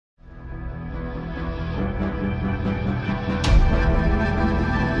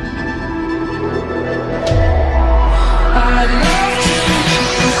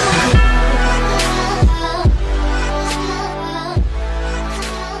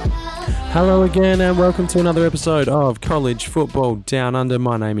Hello again, and welcome to another episode of College Football Down Under.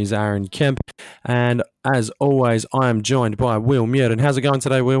 My name is Aaron Kemp, and as always, I am joined by Will Muirden. How's it going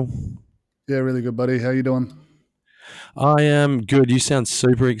today, Will? Yeah, really good, buddy. How you doing? I am good. You sound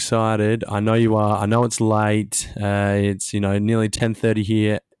super excited. I know you are. I know it's late. It's nearly 10:30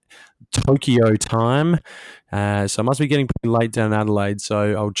 here, Tokyo time. So I must be getting pretty late down in Adelaide.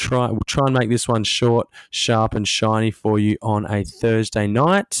 So we'll try and make this one short, sharp, and shiny for you on a Thursday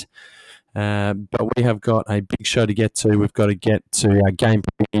night. But we have got a big show to get to. We've got to get to our game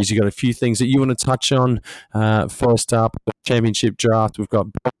previews. You've got a few things that you want to touch on. First up, the championship draft. We've got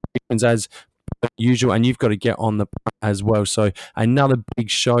predictions as usual, and you've got to get on the as well. So another big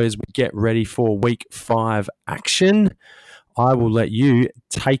show as we get ready for week 5 action. I will let you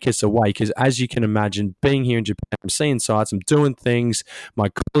take us away because, as you can imagine, being here in Japan, I'm seeing sights, I'm doing things. My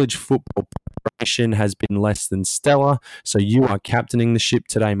college football preparation has been less than stellar. So you are captaining the ship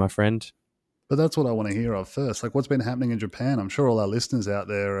today, my friend. But that's what I want to hear of first. Like, what's been happening in Japan? I'm sure all our listeners out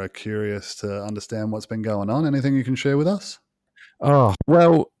there are curious to understand what's been going on. Anything you can share with us? Oh,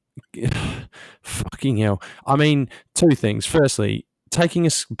 well, fucking hell. I mean, two things. Firstly, taking a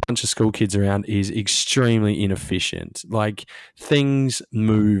bunch of school kids around is extremely inefficient. Like, things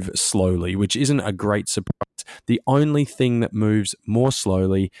move slowly, which isn't a great surprise. The only thing that moves more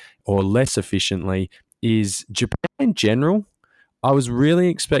slowly or less efficiently is Japan in general. I was really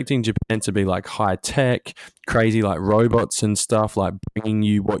expecting Japan to be like high tech, crazy like robots and stuff, like bringing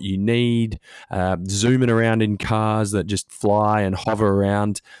you what you need, zooming around in cars that just fly and hover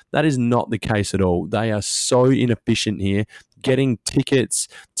around. That is not the case at all. They are so inefficient here. Getting tickets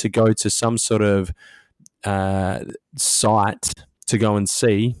to go to some sort of site to go and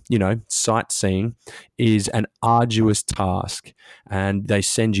see, sightseeing is an arduous task. And they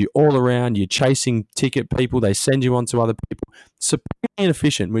send you all around. You're chasing ticket people. They send you on to other people. It's pretty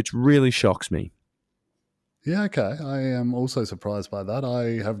inefficient, which really shocks me. Yeah, okay. I am also surprised by that.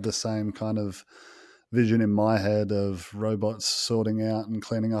 I have the same kind of vision in my head of robots sorting out and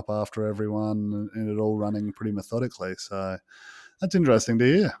cleaning up after everyone and it all running pretty methodically. So that's interesting to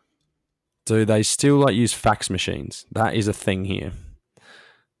hear. Do they still use fax machines? That is a thing here.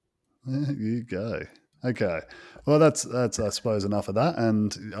 There you go. Okay. Well, that's I suppose enough of that,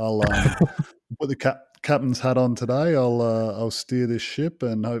 and I'll put the captain's hat on today. I'll steer this ship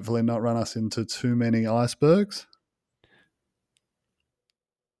and hopefully not run us into too many icebergs.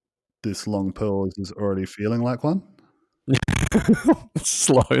 This long pause is already feeling like one.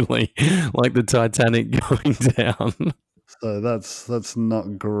 Slowly, like the Titanic going down. So that's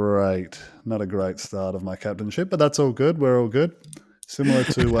not great. Not a great start of my captainship, but that's all good. We're all good. Similar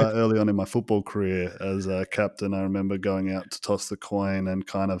to early on in my football career as a captain, I remember going out to toss the coin and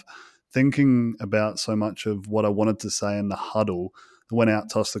kind of thinking about so much of what I wanted to say in the huddle. I went out,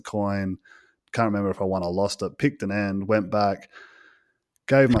 tossed the coin. Can't remember if I won or lost it. Picked an end, went back,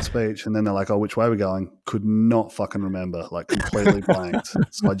 gave my speech, and then they're like, "Oh, which way are we going?" Could not fucking remember, like completely blanked.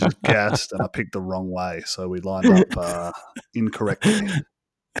 So I just gasped and I picked the wrong way. So we lined up incorrectly.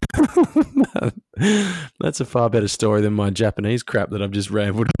 That's a far better story than my Japanese crap that I've just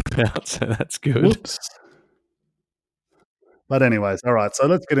rambled about, so that's good. Whoops. But anyways, all right, so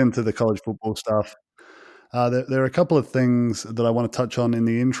let's get into the college football stuff. There are a couple of things that I want to touch on in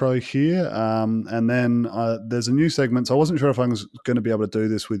the intro here. And then there's a new segment. So I wasn't sure if I was going to be able to do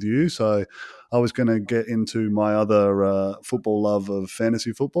this with you. So I was going to get into my other football love of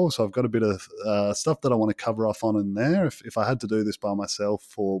fantasy football. So I've got a bit of stuff that I want to cover off on in there. If I had to do this by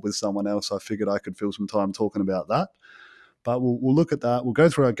myself or with someone else, I figured I could fill some time talking about that. But we'll look at that. We'll go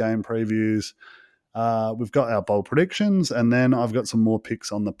through our game previews. We've got our bold predictions, and then I've got some more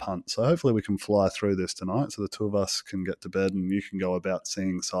picks on the punt. So hopefully we can fly through this tonight so the two of us can get to bed and you can go about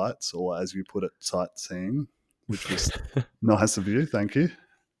seeing sights, or as you put it, sightseeing, which was nice of you. Thank you.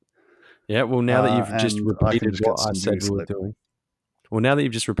 Yeah, well, now that you've just repeated what I said we were doing. Well, now that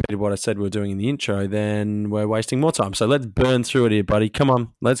you've just repeated what I said we were doing in the intro, then we're wasting more time. So let's burn through it here, buddy. Come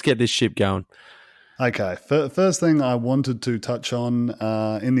on, let's get this ship going. Okay, first thing I wanted to touch on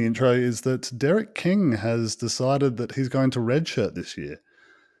in the intro is that Derek King has decided that he's going to redshirt this year.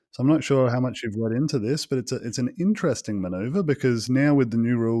 So I'm not sure how much you've read into this, but it's an interesting maneuver because now with the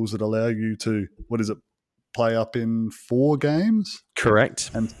new rules that allow you to, play up in 4 games? Correct.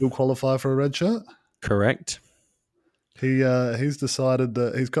 And still qualify for a red shirt? Correct. He's decided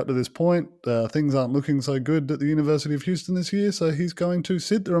that he's got to this point. Things aren't looking so good at the University of Houston this year, so he's going to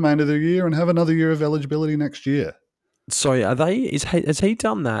sit the remainder of the year and have another year of eligibility next year. So has he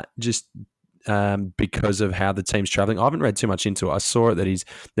done that just because of how the team's traveling? I haven't read too much into it. I saw it that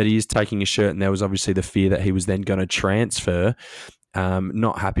he is taking a shirt, and there was obviously the fear that he was then going to transfer.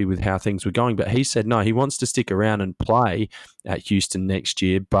 not happy with how things were going. But he said no, he wants to stick around and play at Houston next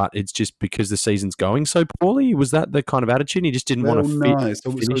year, but it's just because the season's going so poorly. Was that the kind of attitude? He just didn't want Well, to no.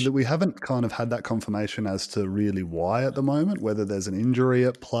 So finish. that we haven't kind of had that confirmation as to really why at the moment, whether there's an injury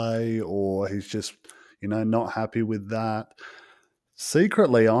at play or he's just, not happy with that.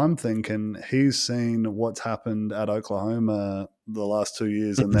 Secretly, I'm thinking he's seen what's happened at Oklahoma the last 2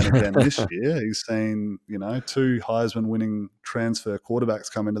 years and then again this year. He's seen, two Heisman winning transfer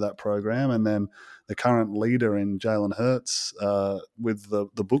quarterbacks come into that program, and then the current leader in Jalen Hurts with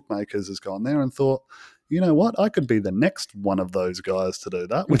the bookmakers has gone there and thought, you know what, I could be the next one of those guys to do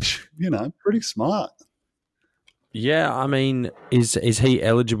that, which, pretty smart. Yeah, I mean, is he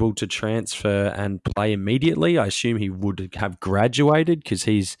eligible to transfer and play immediately? I assume he would have graduated because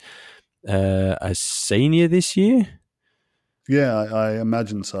he's a senior this year. Yeah, I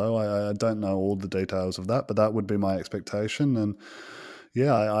imagine so. I don't know all the details of that, but that would be my expectation. And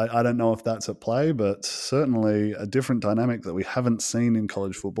yeah, I don't know if that's at play, but certainly a different dynamic that we haven't seen in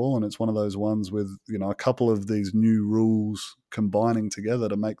college football. And it's one of those ones with, a couple of these new rules combining together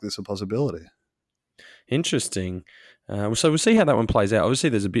to make this a possibility. Interesting. So we'll see how that one plays out. Obviously,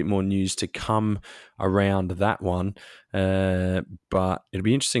 there's a bit more news to come around that one, but it'll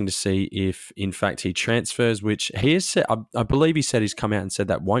be interesting to see if, in fact, he transfers. Which he has said, I believe he said he's come out and said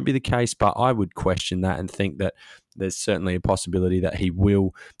that won't be the case, but I would question that and think that there's certainly a possibility that he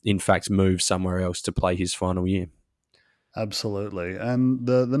will, in fact, move somewhere else to play his final year. Absolutely. And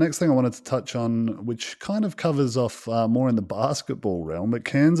the next thing I wanted to touch on, which kind of covers off more in the basketball realm, but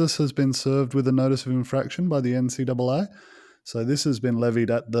Kansas has been served with a notice of infraction by the NCAA. So this has been levied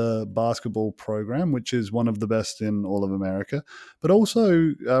at the basketball program, which is one of the best in all of America, but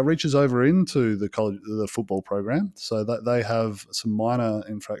also reaches over into the football program. So that they have some minor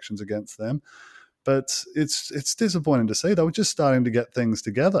infractions against them. But it's disappointing to see. They were just starting to get things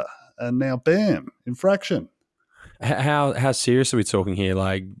together, and now bam, infraction. How serious are we talking here?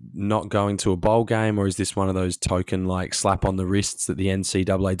 Like not going to a bowl game, or is this one of those token like slap on the wrists that the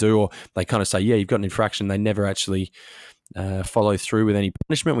NCAA do, or they kind of say, yeah, you've got an infraction, they never actually follow through with any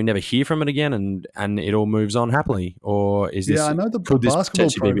punishment. We never hear from it again, and it all moves on happily. Or is Yeah, this I know the could this basketball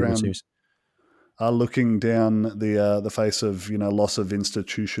potentially be a bit more program serious? are looking down the face of loss of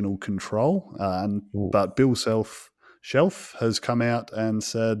institutional control, Ooh. but Bill Shelf has come out and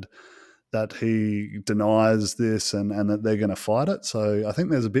said that he denies this and that they're going to fight it. So I think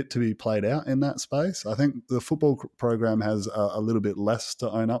there's a bit to be played out in that space. I think the football program has a little bit less to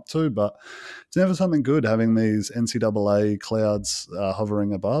own up to, but it's never something good having these NCAA clouds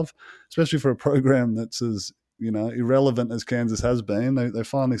hovering above, especially for a program that's as irrelevant as Kansas has been. They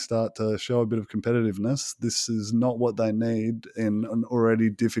finally start to show a bit of competitiveness. This is not what they need in an already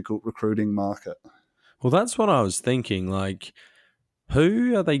difficult recruiting market. Well, that's what I was thinking. Like,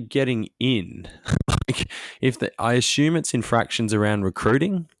 who are they getting in? Like, I assume it's infractions around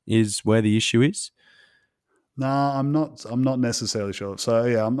recruiting is where the issue is. No, I'm not. I'm not necessarily sure. So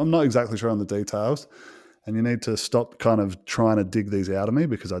yeah, I'm not exactly sure on the details. And you need to stop kind of trying to dig these out of me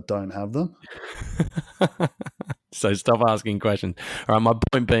because I don't have them. So stop asking questions. All right, my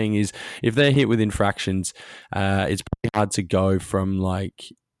point being is if they're hit with infractions, it's pretty hard to go from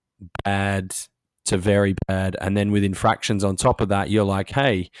like bad to very bad. And then with infractions on top of that, you're like,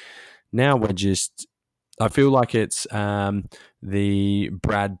 hey, now we're just. I feel like it's the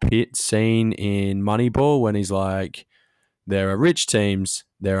Brad Pitt scene in Moneyball when he's like, there are rich teams,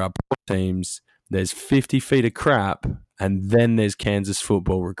 there are poor teams, there's 50 feet of crap, and then there's Kansas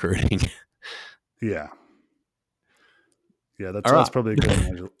football recruiting. Yeah, yeah, All that's right. probably a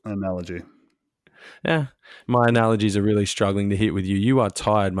good analogy. Yeah, my analogies are really struggling to hit with you. You are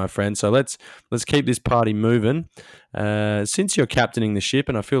tired, my friend. So let's keep this party moving. Since you're captaining the ship,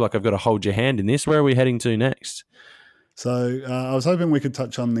 and I feel like I've got to hold your hand in this, where are we heading to next? So I was hoping we could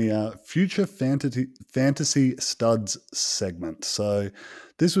touch on the future fantasy studs segment. So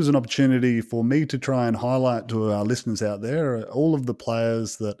this was an opportunity for me to try and highlight to our listeners out there all of the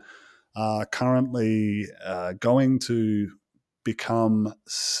players that are currently going to become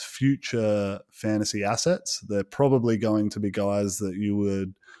future fantasy assets. They're probably going to be guys that you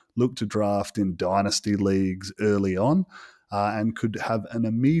would look to draft in dynasty leagues early on and could have an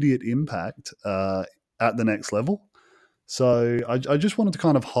immediate impact at the next level. So I just wanted to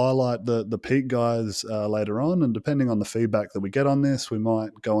kind of highlight the peak guys later on, and depending on the feedback that we get on this, we might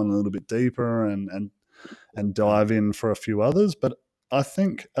go in a little bit deeper and dive in for a few others. But I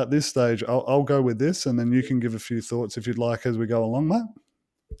think at this stage, I'll go with this, and then you can give a few thoughts if you'd like as we go along, mate.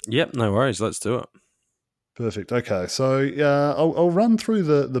 Yep, no worries. Let's do it. Perfect. Okay, so I'll run through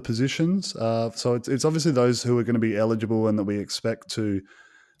the positions. So it's obviously those who are going to be eligible and that we expect to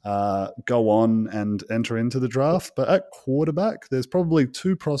go on and enter into the draft. But at quarterback, there's probably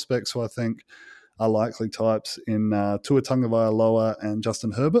two prospects who I think are likely types in Tua Tagovailoa and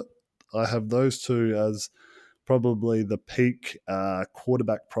Justin Herbert. I have those two as probably the peak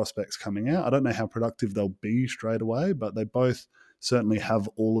quarterback prospects coming out. I don't know how productive they'll be straight away, but they both certainly have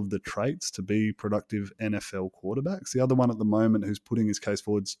all of the traits to be productive NFL quarterbacks. The other one at the moment who's putting his case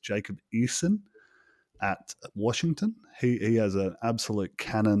forward is Jacob Eason at Washington. He has an absolute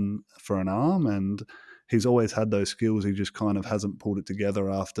cannon for an arm, and he's always had those skills. He just kind of hasn't pulled it together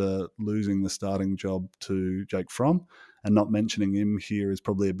after losing the starting job to Jake Fromm. And not mentioning him here is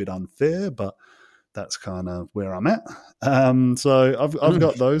probably a bit unfair, but that's kind of where I'm at. So I've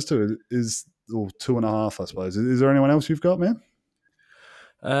got those two. Is or two and a half, I suppose. Is there anyone else you've got, man?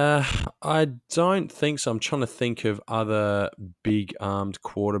 Uh, I don't think so. I'm trying to think of other big armed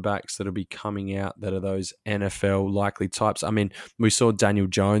quarterbacks that'll be coming out that are those NFL likely types. I mean, we saw Daniel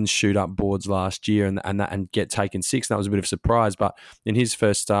Jones shoot up boards last year and get taken six. And that was a bit of a surprise. But in his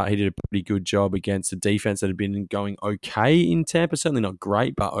first start, he did a pretty good job against a defense that had been going okay in Tampa. Certainly not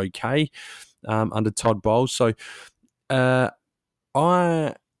great, but okay under Todd Bowles. So uh,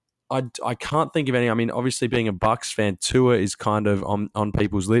 I I can't think of any. I mean, obviously, being a Bucks fan, Tua is kind of on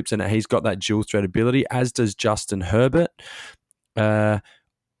people's lips, and he's got that dual threat ability, as does Justin Herbert. Uh,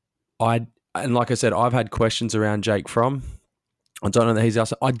 I and like I said, I've had questions around Jake Fromm. I don't know that he's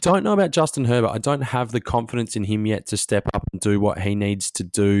us. I don't know about Justin Herbert. I don't have the confidence in him yet to step up and do what he needs to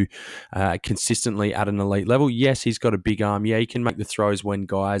do consistently at an elite level. Yes, he's got a big arm. Yeah, he can make the throws when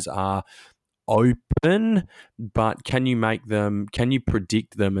guys are open, but can you make them? Can you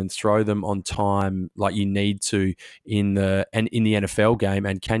predict them and throw them on time like you need to in the NFL game?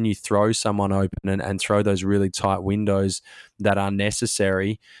 And can you throw someone open and throw those really tight windows that are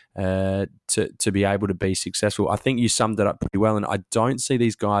necessary to be able to be successful? I think you summed it up pretty well, and I don't see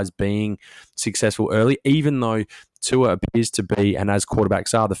these guys being successful early, even though Tua appears to be, and as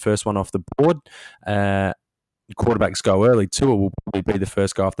quarterbacks are, the first one off the board. Quarterbacks go early, Tua will probably be the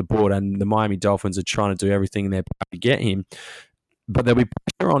first guy off the board, and the Miami Dolphins are trying to do everything in their power to get him. But there'll be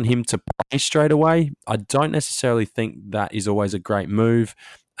pressure on him to play straight away. I don't necessarily think that is always a great move.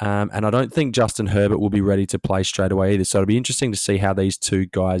 And I don't think Justin Herbert will be ready to play straight away either. So it'll be interesting to see how these two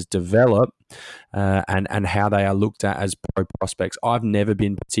guys develop and how they are looked at as pro prospects. I've never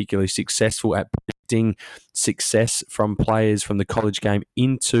been particularly successful at predicting success from players from the college game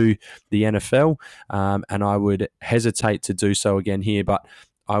into the NFL, and I would hesitate to do so again here. But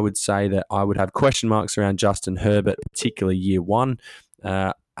I would say that I would have question marks around Justin Herbert, particularly year one.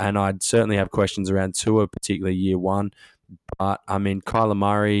 And I'd certainly have questions around Tua, particularly year one. But I mean, Kyler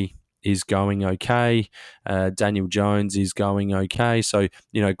Murray is going okay. Daniel Jones is going okay. So,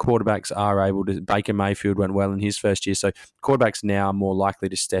 quarterbacks are able to. Baker Mayfield went well in his first year. So, quarterbacks now are more likely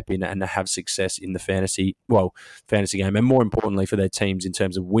to step in and have success in the fantasy game, and more importantly for their teams in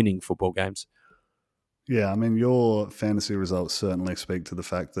terms of winning football games. Yeah, I mean, your fantasy results certainly speak to the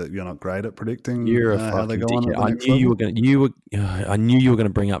fact that you're not great at predicting You're a how they fucking go on dickhead. at the next level. I knew you were gonna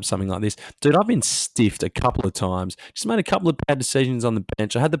bring up something like this, dude. I've been stiffed a couple of times. Just made a couple of bad decisions on the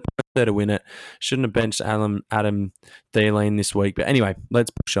bench. I had the point there to win it. Shouldn't have benched Adam Thielen this week. But anyway,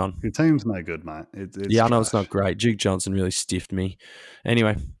 let's push on. Your team's no good, mate. It's Yeah, I know it's not trash. great. Duke Johnson really stiffed me.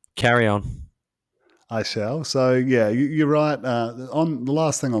 Anyway, carry on. I shall. So yeah, you're right. On the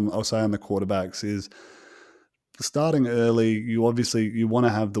last thing I'll say on the quarterbacks is starting early. You want to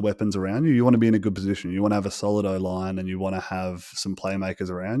have the weapons around you. You want to be in a good position. You want to have a solid O line, and you want to have some playmakers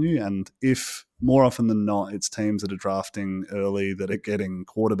around you. And if more often than not, it's teams that are drafting early that are getting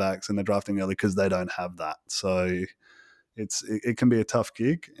quarterbacks, and they're drafting early because they don't have that. So it can be a tough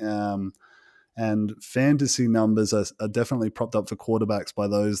gig. And fantasy numbers are definitely propped up for quarterbacks by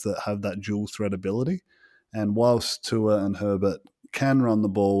those that have that dual threat ability. And whilst Tua and Herbert can run the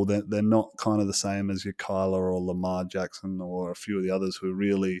ball, they're not kind of the same as your Kyler or Lamar Jackson or a few of the others who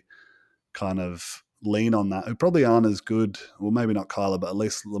really kind of lean on that, who probably aren't as good, well, maybe not Kyler, but at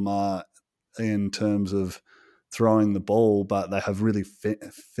least Lamar in terms of throwing the ball, but they have really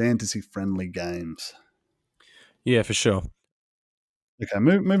fantasy friendly games. Yeah, for sure. Okay,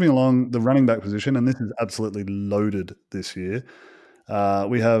 moving along, the running back position, and this is absolutely loaded this year.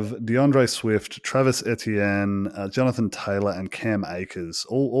 We have DeAndre Swift, Travis Etienne, Jonathan Taylor, and Cam Akers.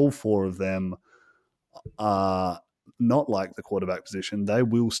 All four of them are not like the quarterback position. They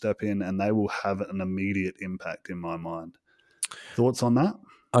will step in and they will have an immediate impact in my mind. Thoughts on that?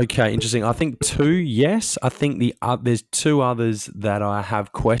 Okay, interesting. I think two, yes. I think there's two others that I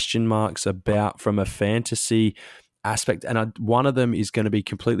have question marks about from a fantasy aspect, and one of them is going to be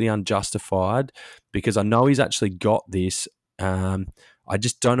completely unjustified because I know he's actually got this. Um, I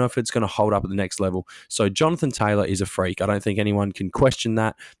just don't know if it's going to hold up at the next level. So Jonathan Taylor is a freak. I don't think anyone can question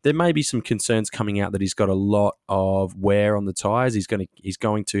that. There may be some concerns coming out that he's got a lot of wear on the tires. He's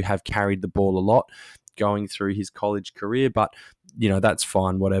going to have carried the ball a lot going through his college career, but that's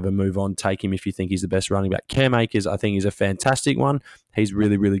fine, whatever, move on, take him if you think he's the best running back. Cam Akers, I think, is a fantastic one. He's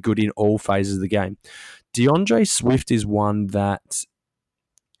really, really good in all phases of the game. DeAndre Swift is one that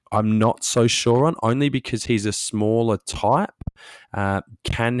I'm not so sure on, only because he's a smaller type.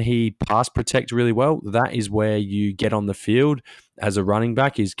 Can he pass protect really well? That is where you get on the field as a running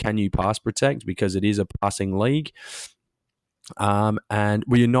back, is can you pass protect, because it is a passing league. And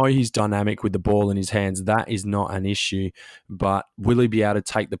he's dynamic with the ball in his hands. That is not an issue. But will he be able to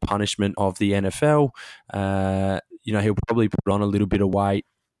take the punishment of the NFL? He'll probably put on a little bit of weight.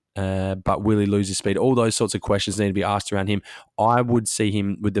 But will he lose his speed? All those sorts of questions need to be asked around him. I would see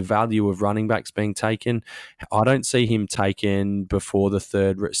him with the value of running backs being taken. I don't see him taken before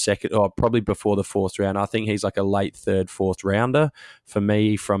the second, or probably before the fourth round. I think he's like a late third, fourth rounder for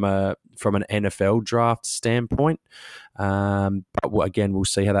me from an NFL draft standpoint. But again, we'll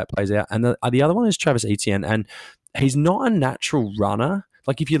see how that plays out. And the other one is Travis Etienne, and he's not a natural runner.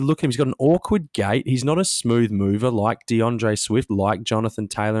 Like, if you look at him, he's got an awkward gait. He's not a smooth mover like DeAndre Swift, like Jonathan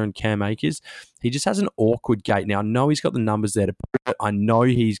Taylor and Cam Akers. He just has an awkward gait. Now, I know he's got the numbers there to prove it. I know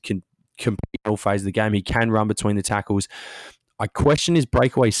he can compete in all phases of the game. He can run between the tackles. I question his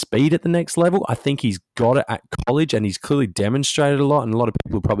breakaway speed at the next level. I think he's got it at college, and he's clearly demonstrated a lot. And a lot of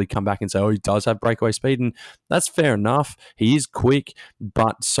people will probably come back and say, oh, he does have breakaway speed. And that's fair enough. He is quick,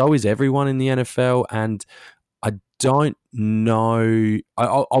 but so is everyone in the NFL. And I don't know.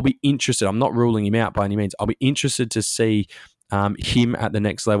 I'll be interested. I'm not ruling him out by any means. I'll be interested to see him at the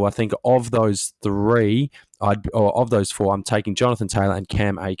next level. I think of those three, or of those four, I'm taking Jonathan Taylor and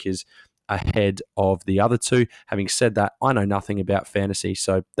Cam Akers ahead of the other two. Having said that, I know nothing about fantasy,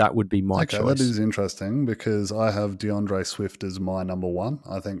 so that would be my choice. That is interesting, because I have DeAndre Swift as my number one.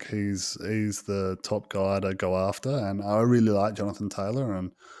 I think he's the top guy to go after, and I really like Jonathan Taylor,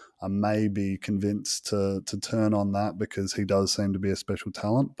 and I may be convinced to turn on that because he does seem to be a special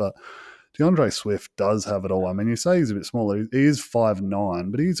talent. But DeAndre Swift does have it all. I mean, you say he's a bit smaller. He is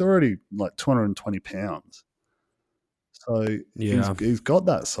 5'9", but he's already like 220 pounds. So yeah, he's got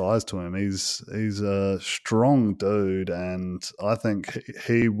that size to him. He's a strong dude, and I think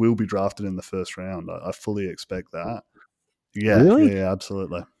he will be drafted in the first round. I fully expect that. Yeah, really? yeah,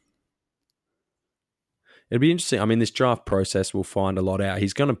 absolutely. It'd be interesting. I mean, this draft process will find a lot out.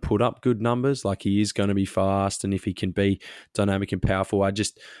 He's going to put up good numbers, like he is going to be fast, and if he can be dynamic and powerful, I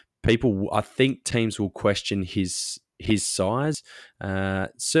think teams will question his size.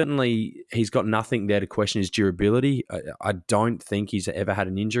 Certainly, he's got nothing there to question his durability. I don't think he's ever had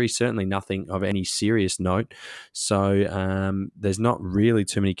an injury. Certainly, nothing of any serious note. So there's not really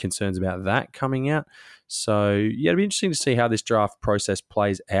too many concerns about that coming out. So yeah, it'd be interesting to see how this draft process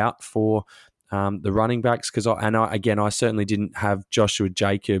plays out for the running backs, because I certainly didn't have Joshua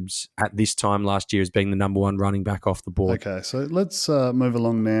Jacobs at this time last year as being the number one running back off the board. Okay, so let's move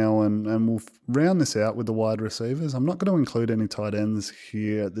along now, and we'll round this out with the wide receivers. I'm not going to include any tight ends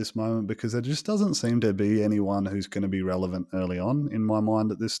here at this moment because there just doesn't seem to be anyone who's going to be relevant early on in my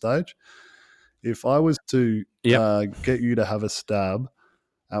mind at this stage. If I was to get you to have a stab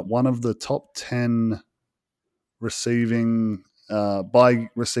at one of the top 10 receiving by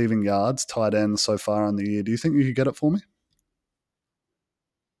receiving yards, tight ends so far in the year, do you think you could get it for me?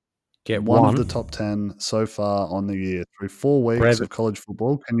 Get one of the top 10 so far on the year through 4 weeks of college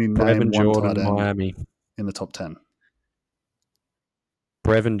football. Can you name one tight end Miami in the top 10?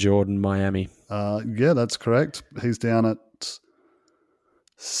 Brevin Jordan, Miami. Yeah, that's correct. He's down at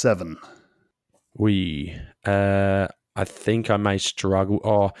 7. I think I may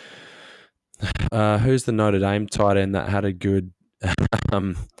struggle. Who's the Notre Dame tight end that had a good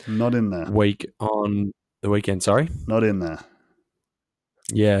not in there week on the weekend? Sorry, not in there.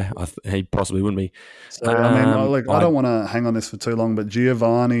 Yeah, he possibly wouldn't be. So I mean, I don't want to hang on this for too long, but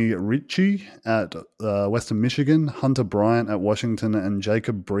Giovanni Ricci at Western Michigan, Hunter Bryant at Washington, and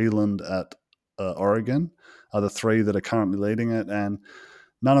Jacob Breland at Oregon are the 3 that are currently leading it, and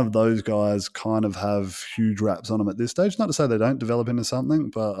none of those guys kind of have huge raps on them at this stage. Not to say they don't develop into something,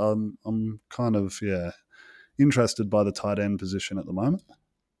 but I'm kind of interested by the tight end position at the moment.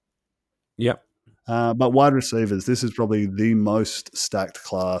 Yep. But wide receivers, this is probably the most stacked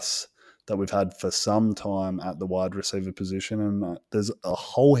class that we've had for some time at the wide receiver position. And there's a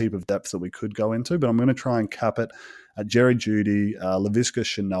whole heap of depth that we could go into, but I'm going to try and cap it at Jerry Jeudy, Laviska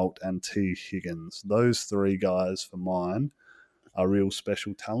Shenault, and T. Higgins. Those three guys for mine are real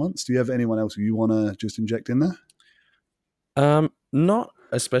special talents. Do you have anyone else you want to just inject in there? Not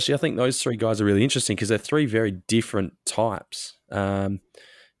especially. I think those three guys are really interesting because they're three very different types.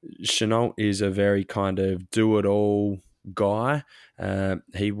 Chenault is a very kind of do-it-all guy.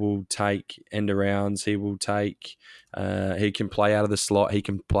 He will take end arounds. He will take. He can play out of the slot. He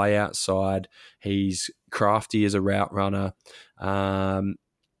can play outside. He's crafty as a route runner, and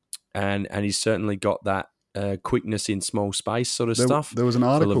he's certainly got that quickness in small space sort of stuff. There was an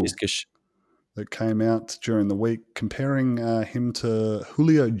article that came out during the week comparing him to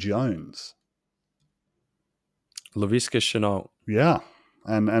Julio Jones. Laviska Shenault. Yeah.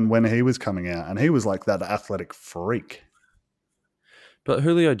 And when he was coming out, and he was like that athletic freak. But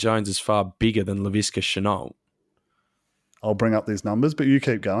Julio Jones is far bigger than Laviska Shenault. I'll bring up these numbers, but you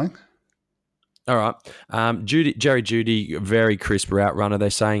keep going. All right. Jerry Jeudy, very crisp route runner.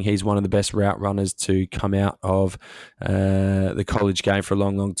 They're saying he's one of the best route runners to come out of the college game for a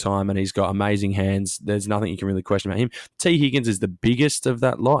long, long time, and he's got amazing hands. There's nothing you can really question about him. T. Higgins is the biggest of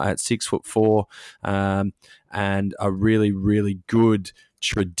that lot at 6'4", and a really, really good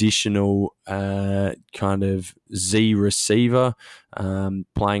traditional kind of Z receiver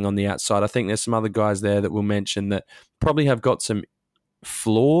playing on the outside. I think there's some other guys there that we'll mention that probably have got some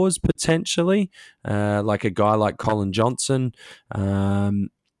flaws potentially, like a guy like Colin Johnson, a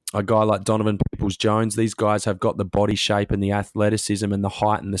guy like Donovan Peoples-Jones. These guys have got the body shape and the athleticism and the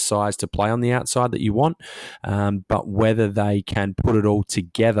height and the size to play on the outside that you want, but whether they can put it all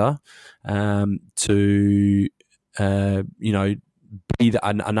together to be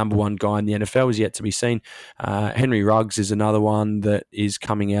a number one guy in the NFL is yet to be seen. Henry Ruggs is another one that is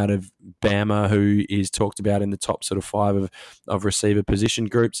coming out of Bama, who is talked about in the top sort of 5 of receiver position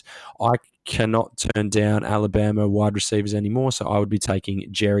groups. I cannot turn down Alabama wide receivers anymore, so I would be taking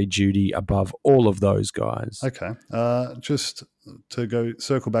Jerry Jeudy above all of those guys. Okay. Just to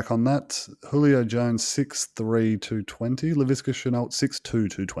circle back on that, Julio Jones 6'3", 220, Laviska Shenault 6'2",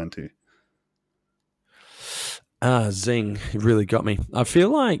 220. Zing, it really got me. I feel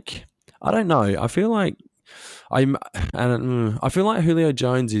like Julio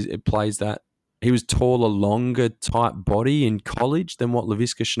Jones plays that. He was taller, longer type body in college than what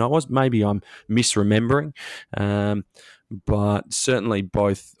Laviska Shenault was. Maybe I'm misremembering, but certainly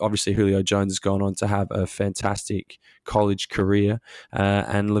both. Obviously, Julio Jones has gone on to have a fantastic college career,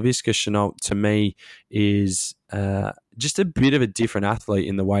 and Laviska Shenault to me is just a bit of a different athlete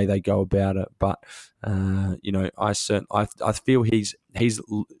in the way they go about it. But I feel he's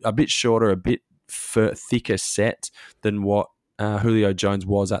a bit shorter, a bit thicker set than what Julio Jones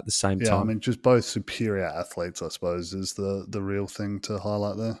was at the same time. Yeah, I mean, just both superior athletes, I suppose, is the real thing to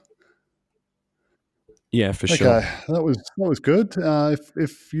highlight there. Yeah, for sure. Okay, that was good.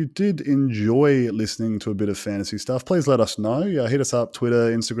 If you did enjoy listening to a bit of fantasy stuff, please let us know. Hit us up,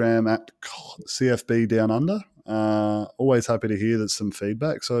 Twitter, Instagram, at CFB Down Under. Always happy to hear there's some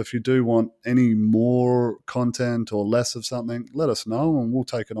feedback. So if you do want any more content or less of something, let us know and we'll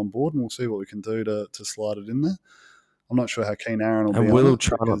take it on board and we'll see what we can do to slide it in there. I'm not sure how keen Aaron will be on it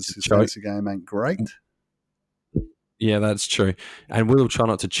because his fantasy game ain't great. Yeah, that's true. And we'll try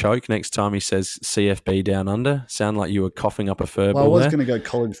not to choke next time he says CFB Down Under. Sound like you were coughing up a furb. Well, I was going to go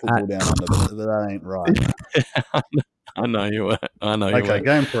college football down under, but that ain't right. I know you were. Okay,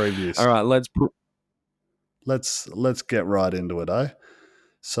 game previews. All right, let's get right into it, eh?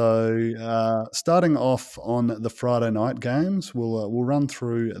 So starting off on the Friday night games, we'll run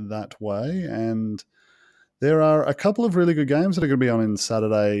through that way, and there are a couple of really good games that are going to be on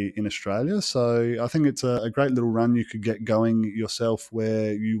Saturday in Australia. So I think it's a great little run you could get going yourself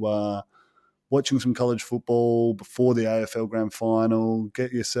where you are watching some college football before the AFL Grand Final,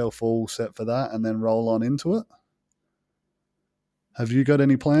 get yourself all set for that, and then roll on into it. Have you got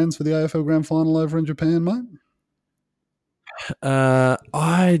any plans for the AFL Grand Final over in Japan, mate?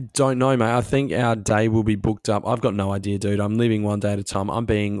 I don't know, mate. I think our day will be booked up. I've got no idea, dude. I'm living one day at a time. I'm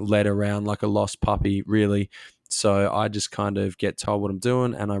being led around like a lost puppy, really. So I just kind of get told what I'm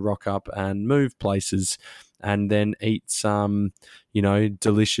doing and I rock up and move places and then eat some,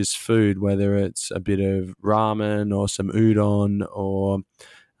 delicious food, whether it's a bit of ramen or some udon or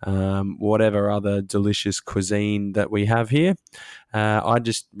whatever other delicious cuisine that we have here. I'm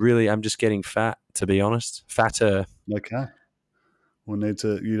just getting fat, to be honest. Fatter. Okay. We'll need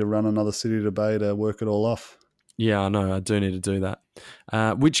you to run another City to Bay to work it all off. Yeah, I know. I do need to do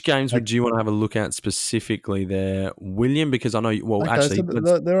that. Which games Like, would you want to have a look at specifically there, William? Because I know, well, okay, so actually,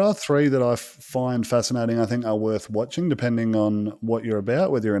 let's. there are three that I find fascinating. I think are worth watching, depending on what you're about.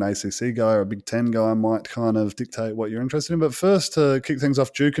 Whether you're an ACC guy or a Big Ten guy, might kind of dictate what you're interested in. But first, to kick things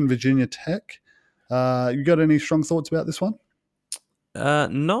off, Duke and Virginia Tech. You got any strong thoughts about this one?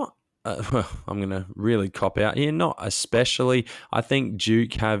 Not. Well, I'm going to really cop out here. Not especially. I think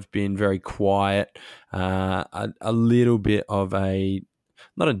Duke have been very quiet. A little bit of a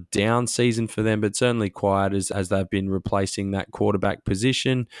not a down season for them, but certainly quiet as they've been replacing that quarterback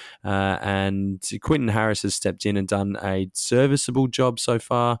position. And Quentin Harris has stepped in and done a serviceable job so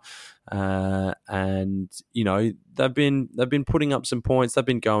far. And you know they've been putting up some points. They've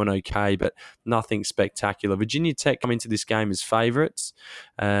been going okay, but nothing spectacular. Virginia Tech come into this game as favourites,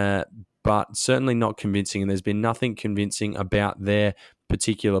 but certainly not convincing. And there's been nothing convincing about their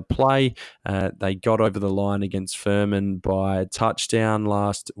particular play. They got over the line against Furman by a touchdown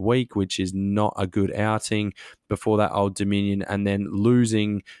last week, which is not a good outing before that Old Dominion, and then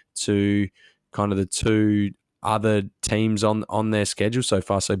losing to kind of the two other teams on their schedule so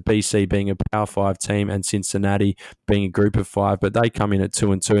far. So BC being a Power 5 team and Cincinnati being a group of 5, but they come in at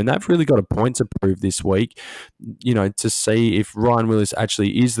 2-2, and they've really got a point to prove this week, you know, to see if Ryan Willis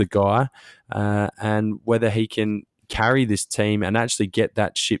actually is the guy, and whether he can carry this team and actually get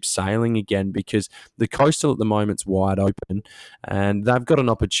that ship sailing again, because the Coastal at the moment's wide open and they've got an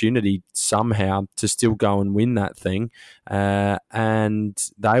opportunity somehow to still go and win that thing, and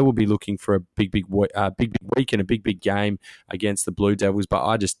they will be looking for a big week and a big game against the Blue Devils.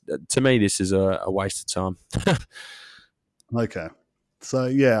 But to me, this is a waste of time. Okay. So,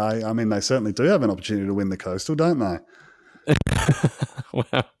 yeah, I mean, they certainly do have an opportunity to win the Coastal, don't they?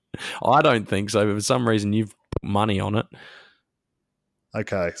 Well, I don't think so, but for some reason you've put money on it.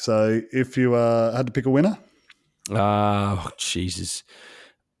 Okay. So, if you had to pick a winner? Jesus.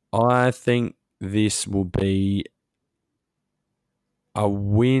 I think this will be a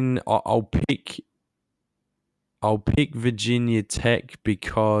win. I'll pick Virginia Tech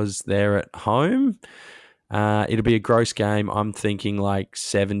because they're at home. It'll be a gross game. I'm thinking like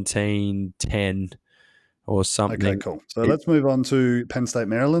 17-10 or something. Okay, cool. So let's move on to Penn State,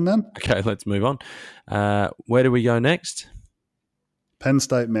 Maryland then. Okay, let's move on. Where do we go next? Penn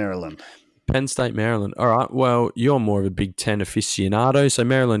State, Maryland. Penn State, Maryland. All right. Well, you're more of a Big Ten aficionado. So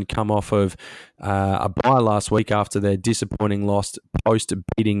Maryland come off of a bye last week after their disappointing loss post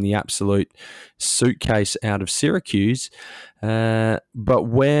beating the absolute suitcase out of Syracuse. But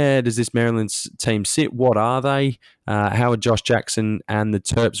where does this Maryland team sit? What are they? How are Josh Jackson and the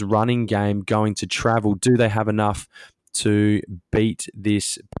Terps running game going to travel? Do they have enough to beat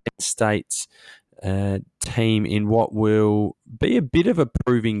this Penn State's team in what will be a bit of a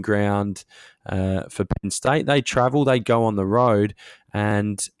proving ground for Penn State? They travel, they go on the road,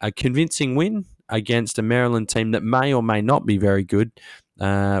 and a convincing win against a Maryland team that may or may not be very good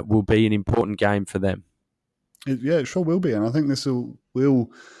will be an important game for them. It sure will be, and I think this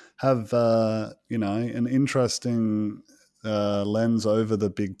will have an interesting lens over the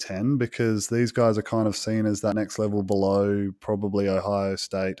Big Ten, because these guys are kind of seen as that next level below probably Ohio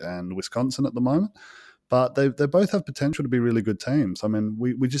State and Wisconsin at the moment. But they both have potential to be really good teams. I mean,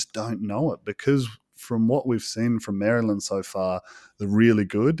 we just don't know it, because from what we've seen from Maryland so far, they're really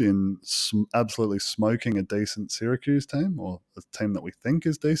good in absolutely smoking a decent Syracuse team, or a team that we think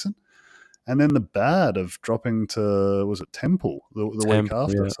is decent. And then the bad of dropping to, was it Temple the week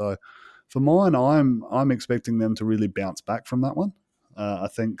after? Yeah. So for mine, I'm expecting them to really bounce back from that one. I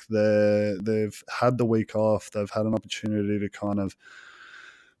think they've had the week off. They've had an opportunity to kind of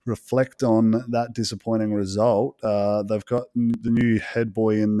reflect on that disappointing result. They've got the new head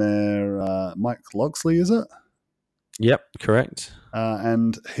boy in there, Mike Locksley, is it? Yep, correct.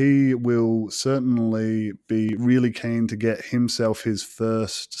 And he will certainly be really keen to get himself his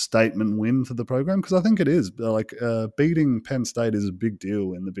first statement win for the program, because I think it is. Like, beating Penn State is a big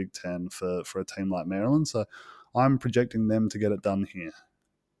deal in the Big Ten for a team like Maryland. So I'm projecting them to get it done here.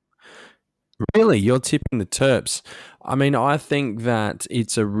 Really? You're tipping the Terps? I mean, I think that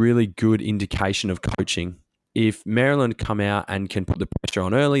it's a really good indication of coaching. If Maryland come out and can put the pressure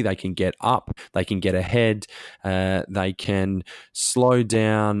on early, they can get up, they can get ahead, they can slow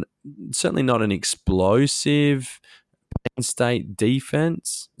down. Certainly not an explosive Penn State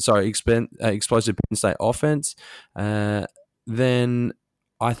defense. Sorry, explosive Penn State offense. Then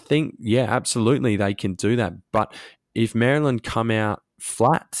I think, yeah, absolutely they can do that. But if Maryland come out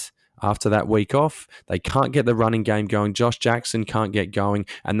flat after that week off, they can't get the running game going. Josh Jackson can't get going,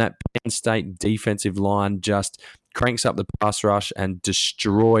 and that Penn State defensive line just cranks up the pass rush and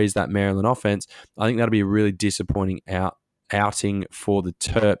destroys that Maryland offense, I think that'll be a really disappointing outing for the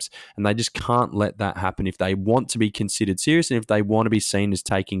Terps, and they just can't let that happen if they want to be considered serious and if they want to be seen as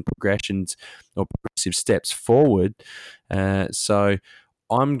taking progressions or progressive steps forward. So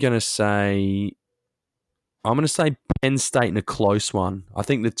I'm going to say Penn State in a close one. I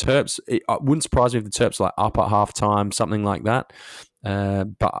think the Terps, it wouldn't surprise me if the Terps are like up at halftime, something like that.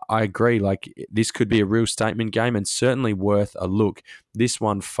 But I agree, like this could be a real statement game and certainly worth a look. This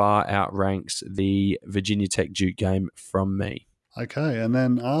one far outranks the Virginia Tech Duke game from me. Okay, and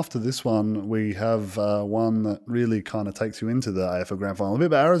then after this one, we have one that really kind of takes you into the AFL Grand Final a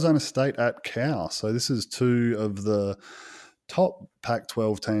bit, but Arizona State at Cal. So this is two of the top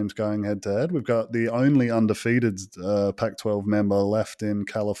Pac-12 teams going head-to-head. We've got the only undefeated Pac-12 member left in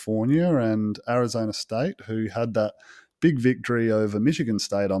California and Arizona State, who had that big victory over Michigan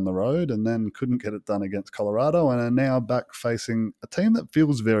State on the road and then couldn't get it done against Colorado and are now back facing a team that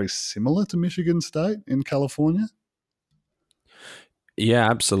feels very similar to Michigan State in California. Yeah,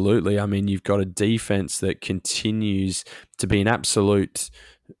 absolutely. I mean, you've got a defense that continues to be an absolute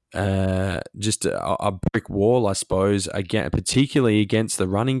just a brick wall, I suppose, again, particularly against the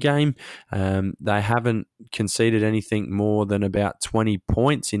running game. They haven't conceded anything more than about 20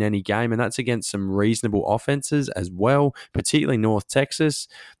 points in any game, and that's against some reasonable offenses as well, particularly North Texas.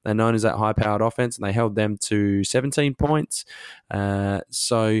 They're known as that high-powered offense, and they held them to 17 points. And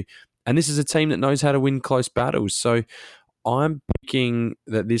this is a team that knows how to win close battles. So I'm picking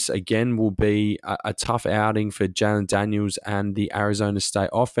that this again will be a tough outing for Jalen Daniels and the Arizona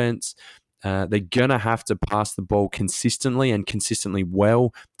State offense. They're going to have to pass the ball consistently and consistently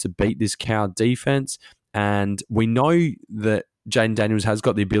well to beat this Cal defense. And we know that Jalen Daniels has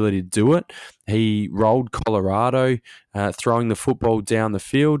got the ability to do it. He rolled Colorado, throwing the football down the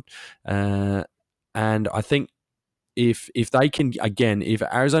field. And I think if they can, again, if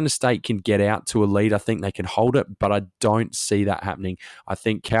Arizona State can get out to a lead, I think they can hold it, but I don't see that happening. I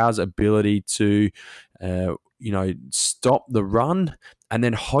think Cal's ability to, stop the run and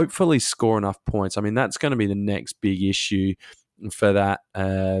then hopefully score enough points. I mean, that's going to be the next big issue for that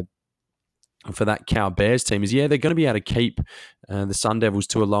Cal Bears team is, they're going to be able to keep the Sun Devils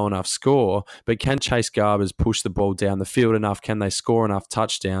to a low enough score, but can Chase Garbers push the ball down the field enough? Can they score enough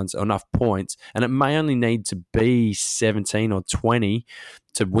touchdowns or enough points? And it may only need to be 17 or 20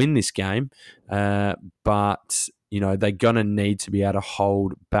 to win this game, but they're going to need to be able to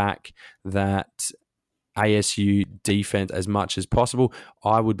hold back that ASU defense as much as possible.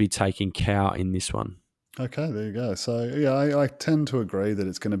 I would be taking Cal in this one. Okay, there you go. So, yeah, I tend to agree that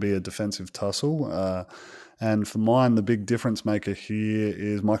it's going to be a defensive tussle. And for mine, the big difference maker here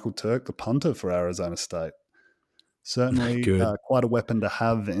is Michael Turk, the punter for Arizona State. Certainly quite a weapon to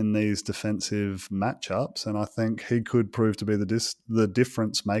have in these defensive matchups, and I think he could prove to be the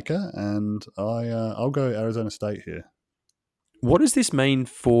difference maker, and I'll go Arizona State here. What does this mean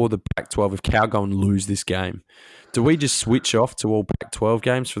for the Pac-12 if Cal go and lose this game? Do we just switch off to all Pac-12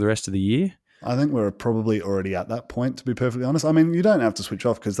 games for the rest of the year? I think we're probably already at that point, to be perfectly honest. I mean, you don't have to switch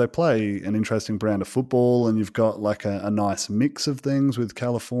off because they play an interesting brand of football and you've got like a nice mix of things with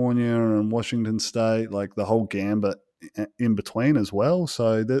California and Washington State, like the whole gambit in between as well.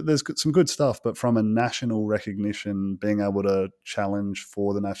 So there's some good stuff, but from a national recognition, being able to challenge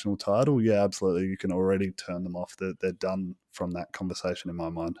for the national title, yeah, absolutely. You can already turn them off. They're done from that conversation in my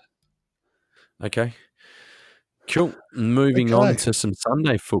mind. Okay. Cool. Moving on to some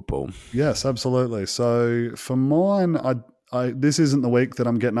Sunday football. Yes, absolutely. So for mine, this isn't the week that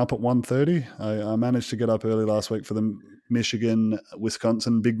I'm getting up at 1:30. I managed to get up early last week for the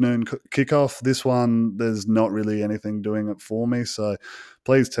Michigan-Wisconsin big noon kickoff. This one, there's not really anything doing it for me. So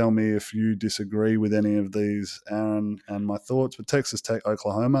please tell me if you disagree with any of these, Aaron, and my thoughts. But Texas Tech,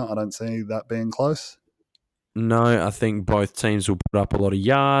 Oklahoma, I don't see that being close. No, I think both teams will put up a lot of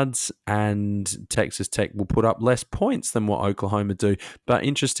yards and Texas Tech will put up less points than what Oklahoma do. But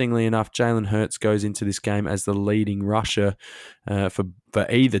interestingly enough, Jalen Hurts goes into this game as the leading rusher for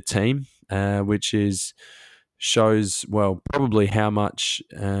either team, which shows, well, probably how much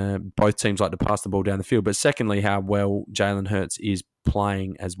both teams like to pass the ball down the field, but secondly, how well Jalen Hurts is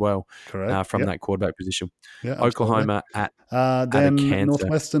playing as well from that quarterback position. Yeah, Oklahoma at then Cancer.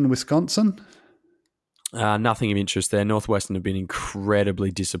 Northwestern, Wisconsin. Nothing of interest there. Northwestern have been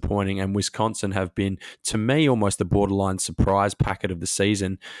incredibly disappointing, and Wisconsin have been, to me, almost the borderline surprise packet of the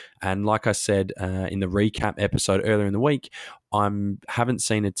season. And like I said in the recap episode earlier in the week, I haven't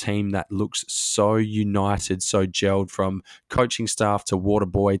seen a team that looks so united, so gelled, from coaching staff to water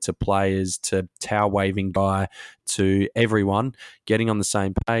boy to players to towel waving guy to everyone getting on the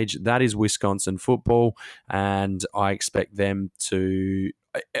same page. That is Wisconsin football, and I expect them to.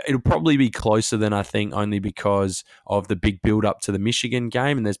 It'll probably be closer than I think, only because of the big build up to the Michigan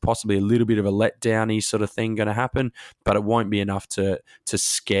game, and there's possibly a little bit of a letdowny sort of thing going to happen, but it won't be enough to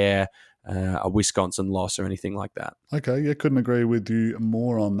scare a Wisconsin loss or anything like that. Okay, yeah, couldn't agree with you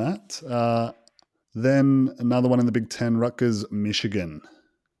more on that. Then another one in the Big Ten, Rutgers, Michigan. Are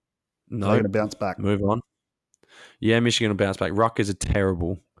they No, going to bounce back? move on. Yeah, Michigan will bounce back. Rutgers are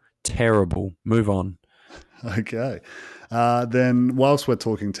terrible. Terrible. Move on. Okay. Then, whilst we're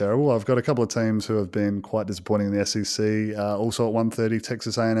talking terrible, I've got a couple of teams who have been quite disappointing in the SEC. Also at 1:30,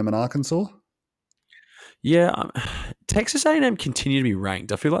 Texas A&M and Arkansas. Yeah, Texas A&M continue to be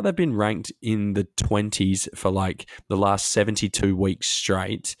ranked. I feel like they've been ranked in the 20s for like the last 72 weeks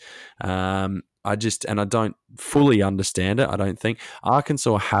straight. I don't fully understand it. I don't think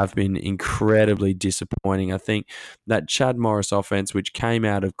Arkansas have been incredibly disappointing. I think that Chad Morris offense, which came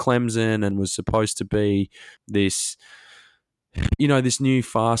out of Clemson and was supposed to be this, this new,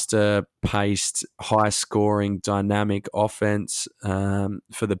 faster paced, high scoring, dynamic offense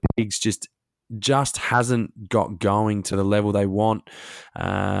for the Pigs, just hasn't got going to the level they want,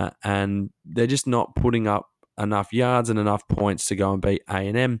 and they're just not putting up enough yards and enough points to go and beat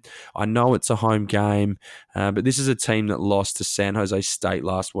A&M. I know it's a home game, but this is a team that lost to San Jose State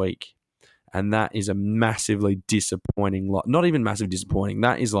last week, and that is a massively disappointing lot. Not even massive disappointing.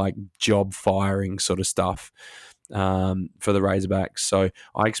 That is like job firing sort of stuff for the Razorbacks. So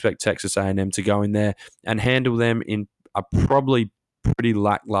I expect Texas A&M to go in there and handle them in a probably pretty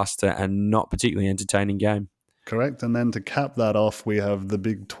lackluster and not particularly entertaining game. Correct. And then to cap that off, we have the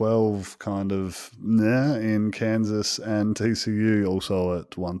Big 12 kind of in Kansas and TCU also at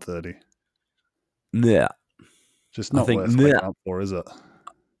 1:30. Yeah. Just not worth waking up for, is it?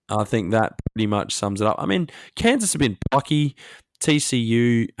 I think that pretty much sums it up. I mean, Kansas have been plucky.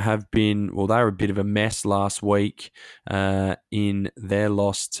 TCU have been, well, they were a bit of a mess last week in their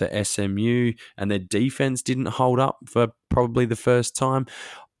loss to SMU, and their defense didn't hold up for probably the first time.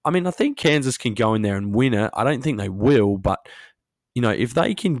 I mean, I think Kansas can go in there and win it. I don't think they will, but, if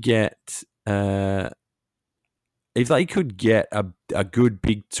they can get... if they could get a good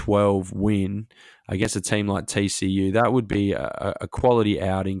Big 12 win against a team like TCU, that would be a quality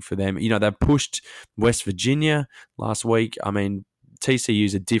outing for them. They pushed West Virginia last week. I mean,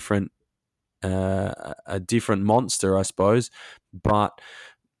 TCU's a different monster, I suppose. But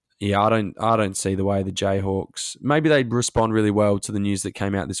yeah, I don't see the way the Jayhawks. Maybe they'd respond really well to the news that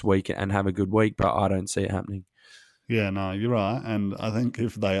came out this week and have a good week, but I don't see it happening. Yeah, no, you're right. And I think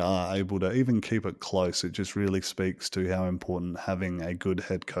if they are able to even keep it close, it just really speaks to how important having a good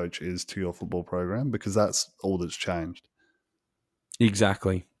head coach is to your football program, because that's all that's changed.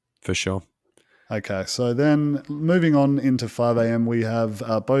 Exactly, for sure. Okay, so then moving on into 5 a.m., we have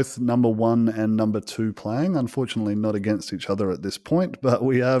both number 1 and number 2 playing. Unfortunately, not against each other at this point, but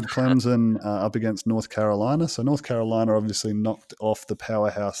we have Clemson up against North Carolina. So North Carolina obviously knocked off the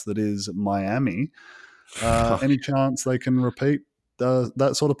powerhouse that is Miami. Any chance they can repeat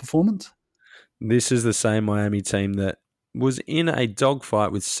that sort of performance? This is the same Miami team that was in a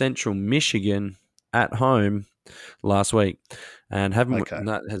dogfight with Central Michigan at home last week, and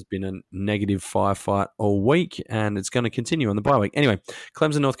that has been a negative firefight all week, and it's going to continue on the bye week. Anyway,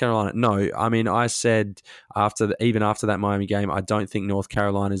 Clemson, North Carolina. No, I mean, I said even after that Miami game, I don't think North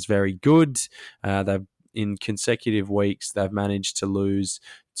Carolina is very good. They've in consecutive weeks, they've managed to lose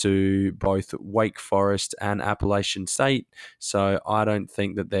to both Wake Forest and Appalachian State. So I don't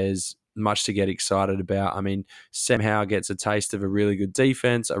think that there's much to get excited about. I mean, Sam Howell gets a taste of a really good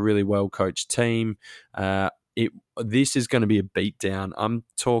defense, a really well-coached team. This is going to be a beatdown. I'm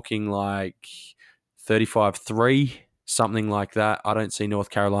talking like 35-3, something like that. I don't see North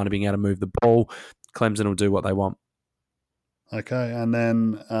Carolina being able to move the ball. Clemson will do what they want. Okay, and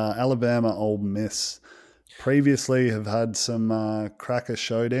then Alabama, Ole Miss. Previously have had some cracker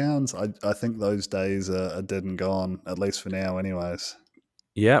showdowns. I think those days are dead and gone, at least for now anyways.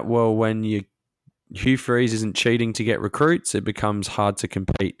 Yeah, well, when Hugh Freeze isn't cheating to get recruits, it becomes hard to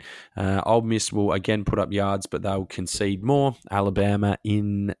compete. Ole Miss will again put up yards, but they'll concede more. Alabama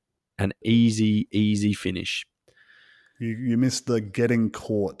in an easy finish. You missed the getting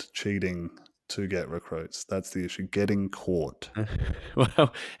caught cheating to get recruits. That's the issue, getting caught.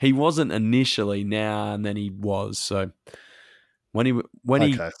 Well, he wasn't initially now, and then he was. So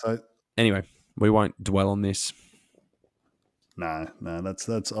Okay, so anyway, we won't dwell on this. no,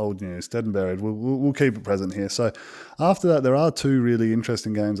 that's old news, dead and buried. We'll keep it present here. So after that, there are two really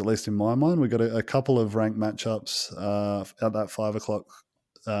interesting games, at least in my mind. We've got a couple of ranked matchups at that 5 o'clock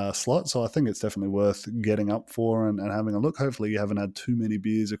slot. So I think it's definitely worth getting up for and having a look. Hopefully you haven't had too many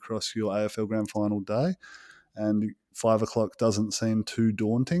beers across your AFL Grand Final day, and 5 o'clock doesn't seem too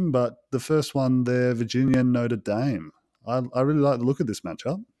daunting. But the first one there, Virginia Notre Dame. I really like the look of this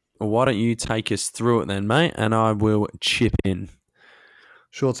matchup. Well, why don't you take us through it then, mate, and I will chip in.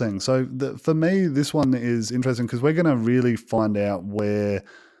 Sure thing. So for me, this one is interesting because we're going to really find out where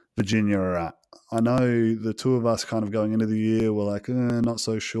Virginia are at. I know the two of us kind of going into the year were like, not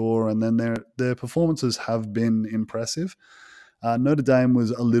so sure. And then their performances have been impressive. Notre Dame was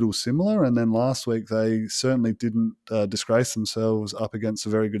a little similar. And then last week, they certainly didn't disgrace themselves up against a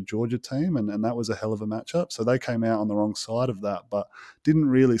very good Georgia team. And that was a hell of a matchup. So they came out on the wrong side of that, but didn't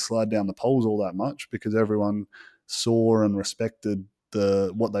really slide down the polls all that much because everyone saw and respected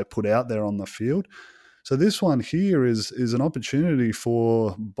what they put out there on the field. So this one here is an opportunity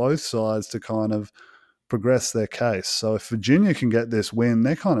for both sides to kind of progress their case. So if Virginia can get this win,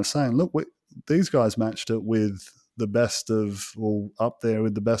 they're kind of saying, look, these guys matched it with the best of, well, up there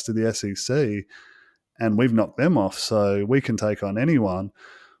with the best of the SEC, and we've knocked them off, so we can take on anyone.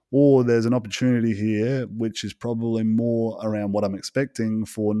 Or there's an opportunity here, which is probably more around what I'm expecting,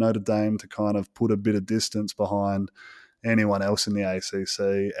 for Notre Dame to kind of put a bit of distance behind anyone else in the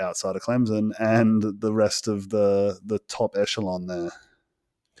ACC outside of Clemson and the rest of the top echelon there.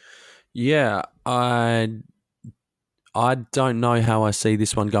 Yeah, I don't know how I see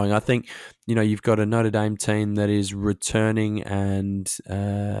this one going. I think, you've got a Notre Dame team that is returning and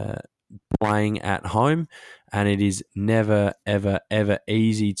playing at home, and it is never, ever, ever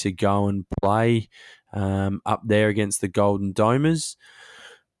easy to go and play up there against the Golden Domers.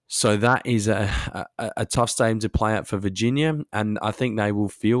 So that is a tough stadium to play at for Virginia, and I think they will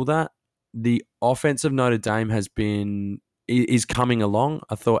feel that. The offense of Notre Dame is coming along.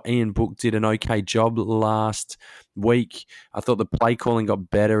 I thought Ian Book did an okay job last week. I thought the play calling got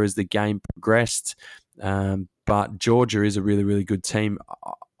better as the game progressed, but Georgia is a really, really good team.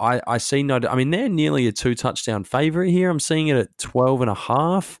 I see they're nearly a 2-touchdown favorite here. I'm seeing it at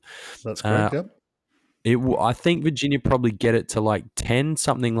 12.5. That's correct, yep. I think Virginia probably get it to like 10,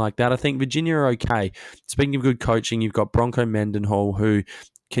 something like that. I think Virginia are okay. Speaking of good coaching, you've got Bronco Mendenhall, who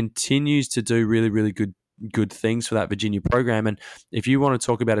continues to do really, really good things for that Virginia program. And if you want to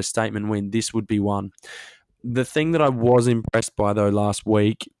talk about a statement win, this would be one. The thing that I was impressed by, though, last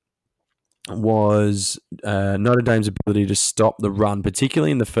week was Notre Dame's ability to stop the run,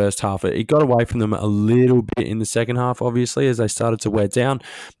 particularly in the first half. It got away from them a little bit in the second half, obviously, as they started to wear down.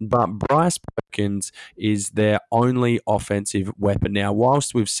 But Bryce Perkins is their only offensive weapon. Now,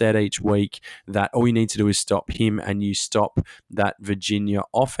 whilst we've said each week that all you need to do is stop him and you stop that Virginia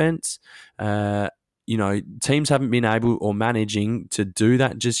offense, teams haven't been able or managing to do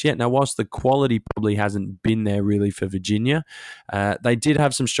that just yet. Now, whilst the quality probably hasn't been there really for Virginia, they did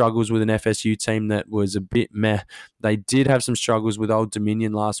have some struggles with an FSU team that was a bit meh. They did have some struggles with Old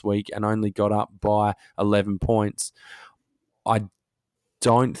Dominion last week and only got up by 11 points. I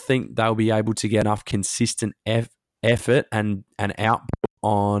don't think they'll be able to get enough consistent effort and output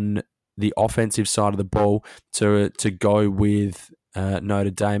on the offensive side of the ball to go with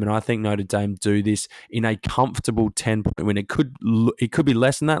Notre Dame, and I think Notre Dame do this in a comfortable 10-point win. It could be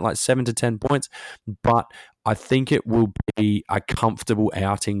less than that, like 7 to 10 points, but I think it will be a comfortable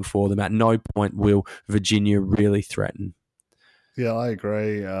outing for them. At no point will Virginia really threaten. Yeah, I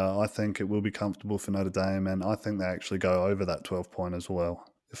agree. I think it will be comfortable for Notre Dame, and I think they actually go over that 12-point as well,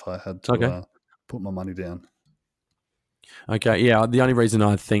 if I had to put my money down. Okay, yeah. The only reason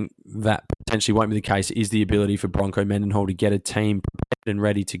I think that potentially won't be the case is the ability for Bronco Mendenhall to get a team prepared and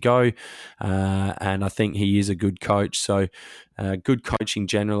ready to go. And I think he is a good coach. So good coaching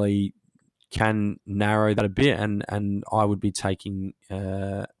generally can narrow that a bit. And I would be taking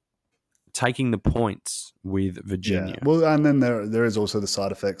the points with Virginia. Yeah. Well, and then there is also the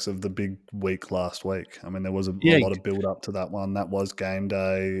side effects of the big week last week. I mean, there was a lot of build up to that one. That was game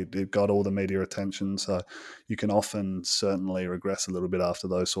day. It got all the media attention. So you can often certainly regress a little bit after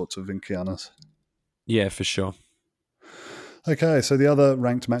those sorts of encounters. Yeah, for sure. Okay, so the other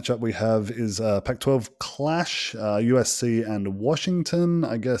ranked matchup we have is Pac-12 clash, USC and Washington.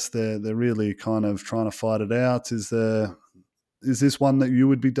 I guess they're really kind of trying to fight it out. Is this one that you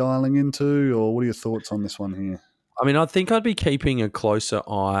would be dialing into, or what are your thoughts on this one here? I mean, I think I'd be keeping a closer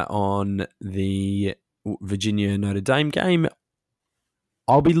eye on the Virginia Notre Dame game.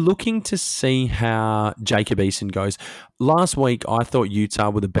 I'll be looking to see how Jacob Eason goes. Last week, I thought Utah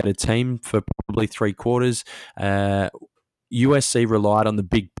were the better team for probably 3 quarters. USC relied on the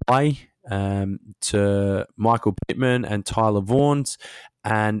big play to Michael Pittman and Tyler Vaughns,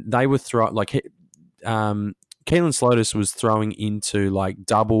 and they were Keelan Slotis was throwing into like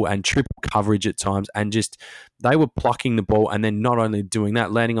double and triple coverage at times, and just they were plucking the ball and then not only doing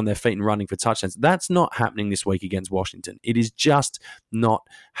that, landing on their feet and running for touchdowns. That's not happening this week against Washington. It is just not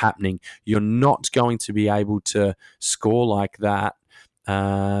happening. You're not going to be able to score like that.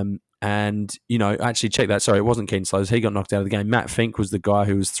 And, actually check that. Sorry, it wasn't Keelan Slotis. He got knocked out of the game. Matt Fink was the guy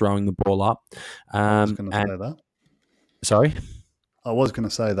who was throwing the ball up. I was going to say that. Sorry? I was going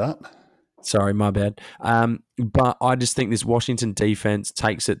to say that. Sorry, my bad. But I just think this Washington defense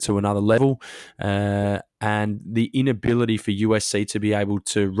takes it to another level. And the inability for USC to be able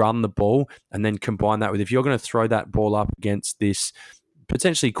to run the ball and then combine that with, if you're going to throw that ball up against this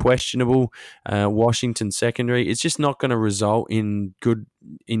potentially questionable Washington secondary, it's just not going to result in good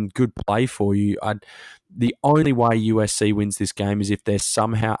play for you. The only way USC wins this game is if they're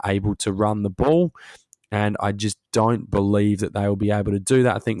somehow able to run the ball. And I just don't believe that they will be able to do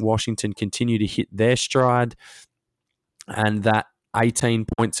that. I think Washington continue to hit their stride, and that 18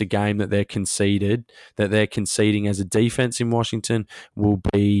 points a game that they're conceding as a defense in Washington will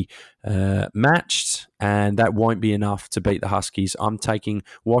be matched, and that won't be enough to beat the Huskies. I'm taking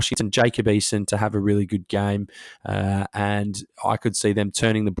Washington, Jacob Eason to have a really good game, and I could see them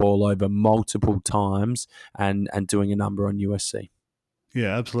turning the ball over multiple times and doing a number on USC.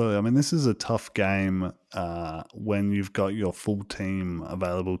 Yeah, absolutely. I mean, this is a tough game when you've got your full team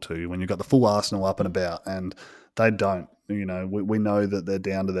available to you, when you've got the full arsenal up and about, and they don't. We know that they're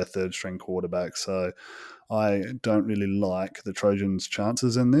down to their third string quarterback, so I don't really like the Trojans'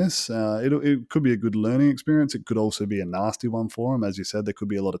 chances in this. It could be a good learning experience. It could also be a nasty one for them. As you said, there could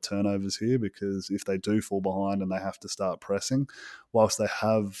be a lot of turnovers here because if they do fall behind and they have to start pressing, whilst they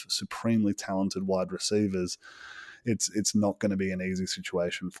have supremely talented wide receivers, it's not going to be an easy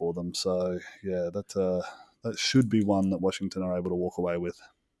situation for them. So yeah, that should be one that Washington are able to walk away with.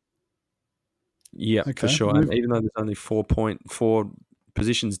 Yeah, okay, for sure. And even though there's only 4.4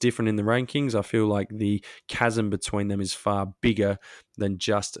 positions different in the rankings, I feel like the chasm between them is far bigger than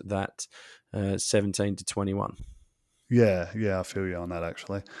just that 17 to 21. Yeah, I feel you on that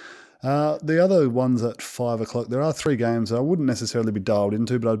actually. The other ones at 5 o'clock, there are 3 games I wouldn't necessarily be dialed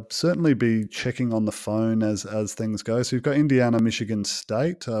into, but I'd certainly be checking on the phone as things go. So you've got Indiana, Michigan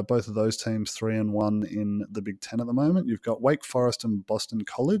State, both of those teams 3-1 in the Big Ten at the moment. You've got Wake Forest and Boston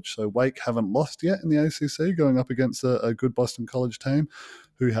College. So Wake haven't lost yet in the ACC, going up against a good Boston College team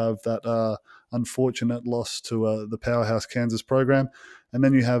who have that unfortunate loss to the powerhouse Kansas program. And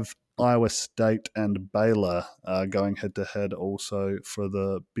then you have Iowa State and Baylor going head-to-head also for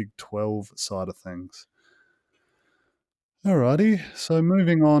the Big 12 side of things. Alrighty, so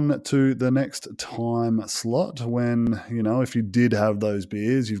moving on to the next time slot when, if you did have those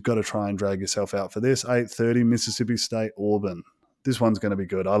beers, you've got to try and drag yourself out for this. 8:30, Mississippi State, Auburn. This one's going to be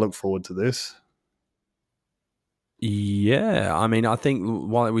good. I look forward to this. Yeah, I mean, I think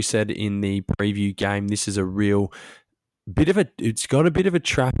like we said in the preview game, this is a real it's got a bit of a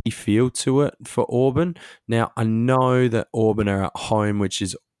trappy feel to it for Auburn. Now, I know that Auburn are at home, which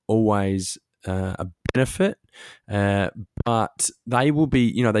is always a benefit, but they will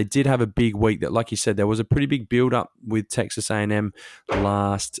be, they did have a big week that, like you said, there was a pretty big build-up with Texas A&M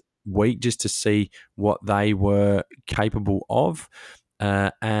last week just to see what they were capable of.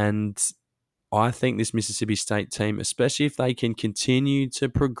 And I think this Mississippi State team, especially if they can continue to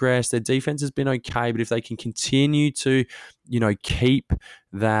progress, their defense has been okay, but if they can continue to, keep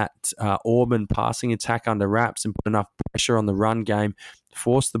that Auburn passing attack under wraps and put enough pressure on the run game,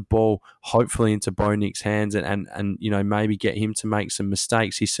 force the ball hopefully into Bo Nix's hands and maybe get him to make some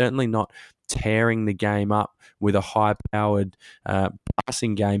mistakes. He's certainly not tearing the game up with a high-powered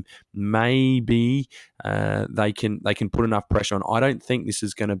passing game. Maybe they can put enough pressure on. I don't think this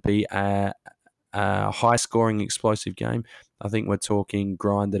is going to be a high-scoring, explosive game. I think we're talking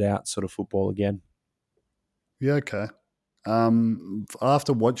grinded out sort of football again. Yeah, okay.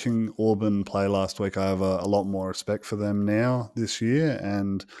 After watching Auburn play last week, I have a lot more respect for them now this year,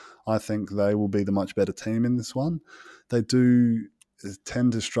 and I think they will be the much better team in this one. They do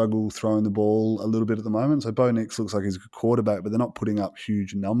tend to struggle throwing the ball a little bit at the moment. So Bo Nix looks like he's a good quarterback, but they're not putting up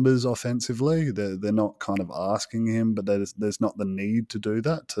huge numbers offensively. They're not kind of asking him, but there's not the need to do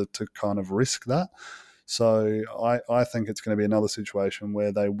that, to kind of risk that. So I think it's going to be another situation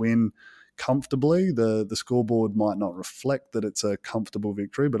where they win comfortably. The scoreboard might not reflect that it's a comfortable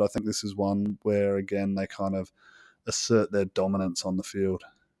victory, but I think this is one where, again, they kind of assert their dominance on the field.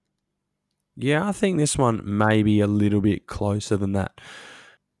 Yeah, I think this one may be a little bit closer than that.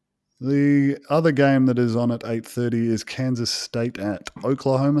 The other game that is on at 8:30 is Kansas State at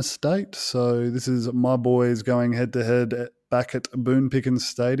Oklahoma State. So this is my boys going head-to-head back at Boone Pickens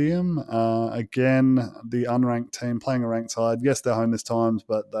Stadium. Again, the unranked team playing a ranked side. Yes, they're home this time,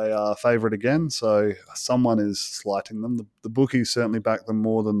 but they are favourite again, so someone is slighting them. The bookies certainly back them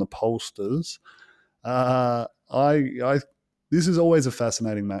more than the pollsters. This is always a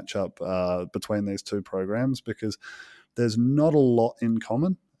fascinating matchup between these two programs because there's not a lot in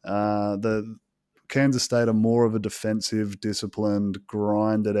common. The Kansas State are more of a defensive, disciplined,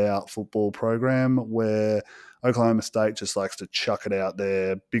 grinded out football program where Oklahoma State just likes to chuck it out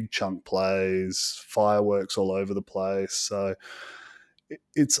there, big chunk plays, fireworks all over the place. So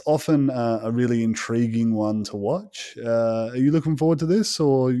it's often a really intriguing one to watch. Are you looking forward to this,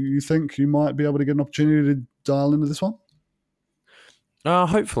 or you think you might be able to get an opportunity to dial into this one?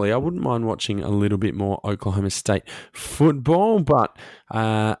 Hopefully, I wouldn't mind watching a little bit more Oklahoma State football, but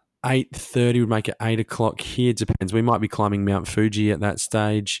 8:30 would make it 8 o'clock here. It depends. We might be climbing Mount Fuji at that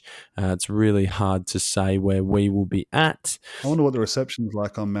stage. It's really hard to say where we will be at. I wonder what the reception's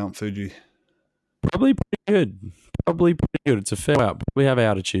like on Mount Fuji. Probably pretty good. Probably pretty good. It's a fair out. Probably have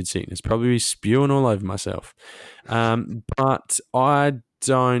altitude sickness. Probably spewing all over myself. But I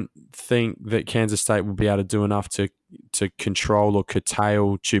don't think that Kansas State will be able to do enough to control or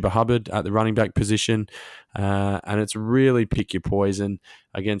curtail Chuba Hubbard at the running back position. And it's really pick your poison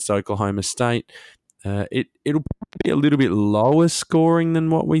against Oklahoma State. It'll be a little bit lower scoring than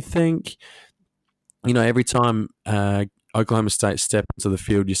what we think. You know, every time Oklahoma State step into the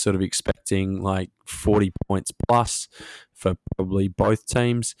field, you're sort of expecting like 40 points plus for probably both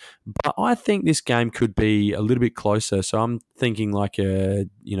teams. But I think this game could be a little bit closer. So I'm thinking like a,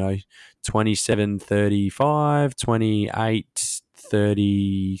 27-35,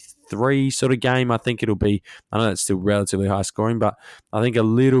 28-33 sort of game. I think it'll be, I know it's still relatively high scoring, but I think a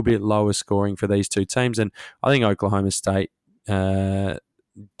little bit lower scoring for these two teams. And I think Oklahoma State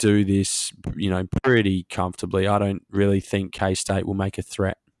do this, pretty comfortably. I don't really think K-State will make a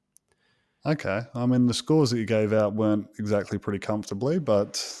threat. Okay. I mean, the scores that you gave out weren't exactly pretty comfortably,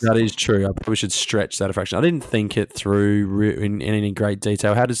 but... That is true. I probably should stretch that a fraction. I didn't think it through in any great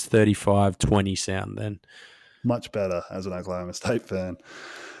detail. How does 35-20 sound then? Much better as an Oklahoma State fan.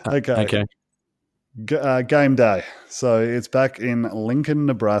 Okay. Game day. So it's back in Lincoln,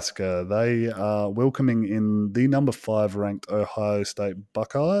 Nebraska. They are welcoming in the number 5 ranked Ohio State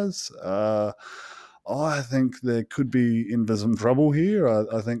Buckeyes. I think there could be in some trouble here.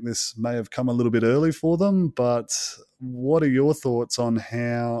 I think this may have come a little bit early for them, but what are your thoughts on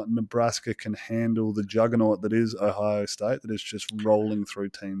how Nebraska can handle the juggernaut that is Ohio State, that is just rolling through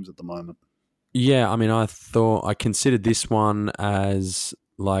teams at the moment? Yeah, I mean, I considered this one as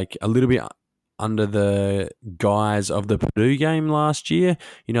like a little bit under the guise of the Purdue game last year.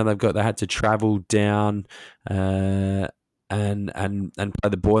 They had to travel down and play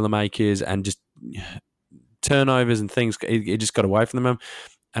the Boilermakers, and just turnovers and things, it just got away from them.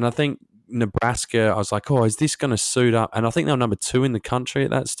 And I think Nebraska, I was like, oh, is this going to suit up? And I think they were number 2 in the country at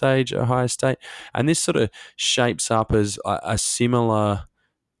that stage, Ohio State. And this sort of shapes up as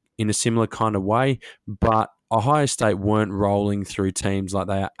in a similar kind of way, but Ohio State weren't rolling through teams like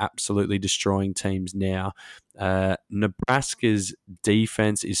they are absolutely destroying teams now. Nebraska's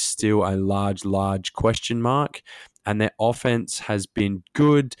defense is still a large question mark, and their offense has been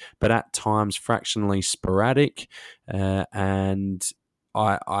good, but at times fractionally sporadic. And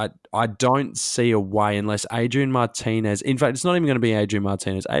I don't see a way unless Adrian Martinez. In fact, it's not even going to be Adrian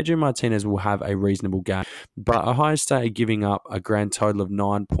Martinez. Adrian Martinez will have a reasonable game, but Ohio State are giving up a grand total of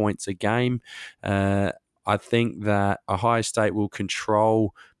 9 points a game. I think that Ohio State will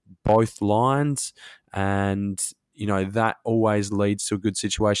control both lines, and that always leads to good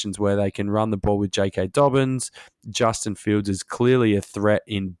situations where they can run the ball with J.K. Dobbins. Justin Fields is clearly a threat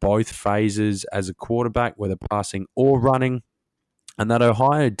in both phases as a quarterback, whether passing or running. And that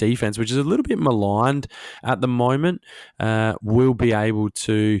Ohio defense, which is a little bit maligned at the moment, will be able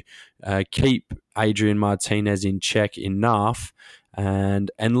to keep Adrian Martinez in check enough. And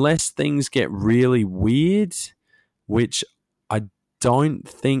unless things get really weird, which I don't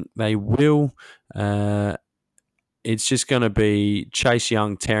think they will, it's just going to be Chase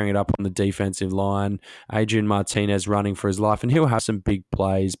Young tearing it up on the defensive line, Adrian Martinez running for his life, and he'll have some big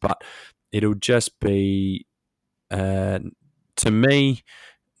plays, but it'll just be... to me,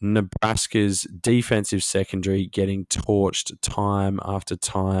 Nebraska's defensive secondary getting torched time after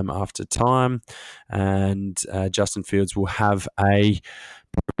time after time, and Justin Fields will have a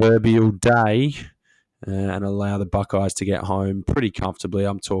proverbial day and allow the Buckeyes to get home pretty comfortably.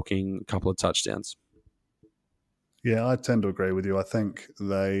 I'm talking a couple of touchdowns. Yeah, I tend to agree with you. I think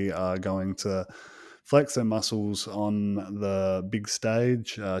they are going to flex their muscles on the big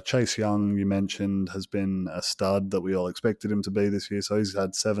stage. Chase Young, you mentioned, has been a stud that we all expected him to be this year. So he's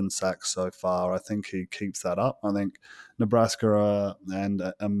had 7 sacks so far. I think he keeps that up. I think Nebraska and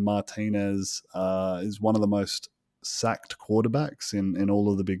Martinez is one of the most sacked quarterbacks in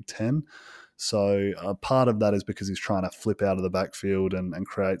all of the Big Ten. So part of that is because he's trying to flip out of the backfield and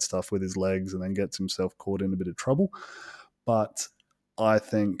create stuff with his legs and then gets himself caught in a bit of trouble. But I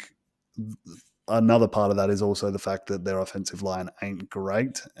think another part of that is also the fact that their offensive line ain't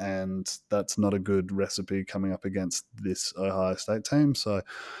great, and that's not a good recipe coming up against this Ohio State team. So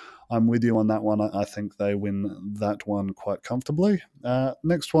I'm with you on that one. I think they win that one quite comfortably.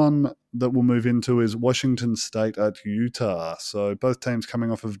 Next one that we'll move into is Washington State at Utah. So both teams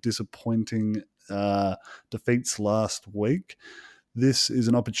coming off of disappointing defeats last week. This is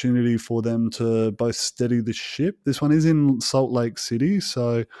an opportunity for them to both steady the ship. This one is in Salt Lake City,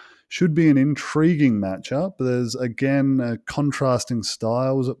 so should be an intriguing matchup. There's, again, contrasting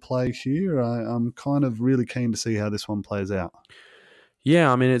styles at play here. I'm kind of really keen to see how this one plays out.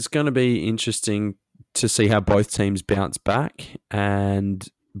 Yeah, I mean, it's going to be interesting to see how both teams bounce back, and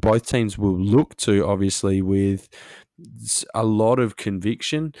both teams will look to, obviously, with a lot of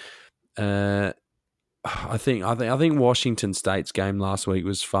conviction. I think Washington State's game last week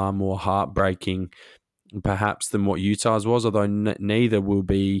was far more heartbreaking, perhaps, than what Utah's was. Although neither will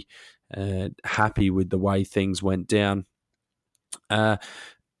be happy with the way things went down.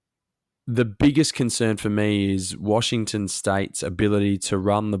 The biggest concern for me is Washington State's ability to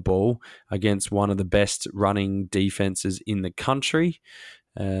run the ball against one of the best running defenses in the country.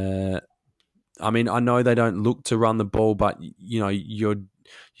 I mean, I know they don't look to run the ball, but you're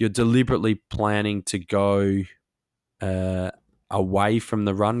deliberately planning to go away from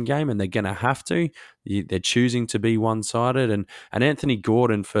the run game, and they're going to have to. They're choosing to be one-sided, and Anthony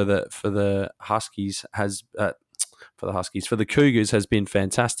Gordon for the Huskies has. For the Cougars has been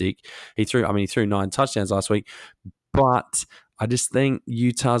fantastic. He threw 9 touchdowns last week, but I just think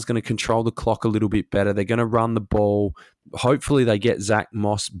Utah's going to control the clock a little bit better. They're going to run the ball. Hopefully they get Zach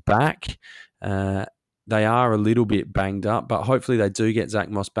Moss back. They are a little bit banged up, but hopefully they do get Zach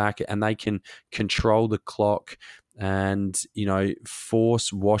Moss back and they can control the clock and,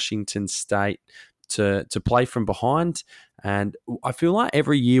 force Washington State to play from behind. And I feel like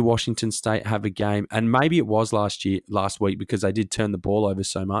every year Washington State have a game, and maybe it was last week because they did turn the ball over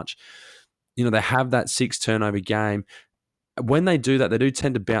so much. They have that 6 turnover game. When they do that, they do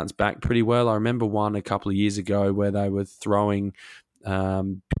tend to bounce back pretty well. I remember one a couple of years ago where they were throwing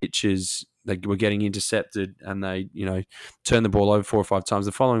pitches that were getting intercepted, and they turned the ball over 4 or 5 times.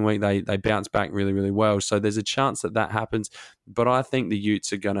 The following week, they bounce back really, really well. So there's a chance that happens. But I think the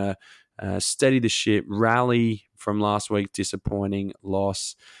Utes are going to steady the ship, rally from last week's disappointing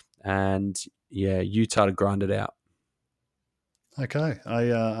loss, and Utah to grind it out. Okay,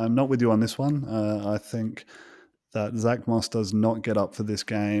 I'm not with you on this one. I think that Zach Moss does not get up for this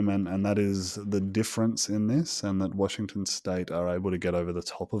game, and that is the difference in this, and that Washington State are able to get over the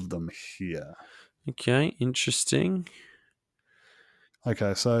top of them here. Okay, interesting.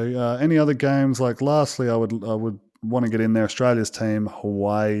 Okay, so any other games? Lastly, I would want to get in there. Australia's team,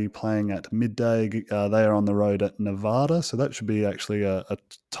 Hawaii, playing at midday. They are on the road at Nevada, so that should be actually a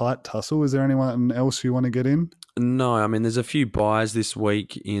tight tussle. Is there anyone else you want to get in? No, I mean, there's a few buys this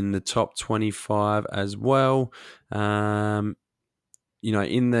week in the top 25 as well. In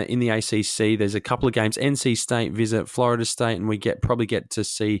the ACC, there's a couple of games. NC State visit Florida State, and we probably get to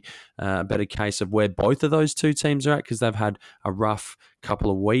see a better case of where both of those two teams are at because they've had a rough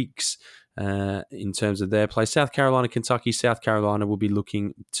couple of weeks in terms of their play. South Carolina, Kentucky. South Carolina will be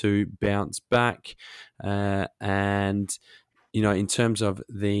looking to bounce back, and in terms of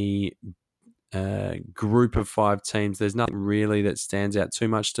the group of 5 teams, there's nothing really that stands out too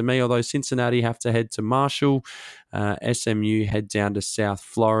much to me, although Cincinnati have to head to Marshall, SMU head down to South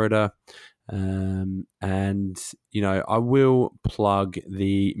Florida, and I will plug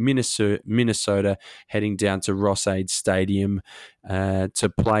the Minnesota heading down to Ross-Ade Stadium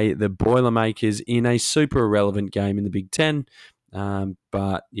to play the Boilermakers in a super irrelevant game in the Big Ten,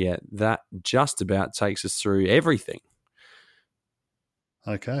 but yeah, that just about takes us through everything.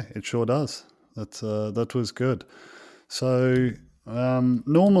 Okay, it sure does. That was good. So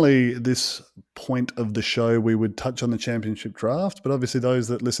Normally, this point of the show, we would touch on the championship draft, but obviously, those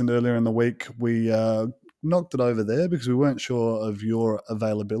that listened earlier in the week, we knocked it over there because we weren't sure of your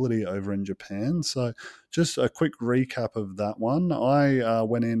availability over in Japan. So, just a quick recap of that one. I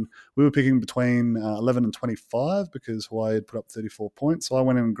went in, we were picking between 11 and 25 because Hawaii had put up 34 points. So, I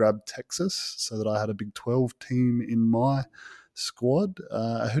went in and grabbed Texas so that I had a Big 12 team in my squad.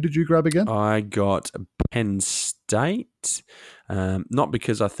 Who did you grab again? I got Penn State, not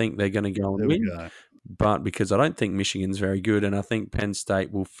because I think they're going to go and win, but because I don't think Michigan's very good, and I think Penn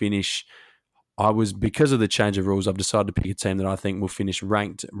State will finish. Because of the change of rules, I've decided to pick a team that I think will finish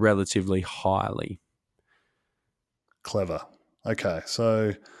ranked relatively highly. Clever. Okay,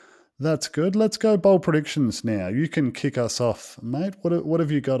 so that's good. Let's go bold predictions now. You can kick us off, mate. What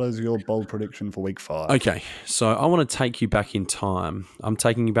have you got as your bold prediction for week 5? Okay, so I want to take you back in time. I'm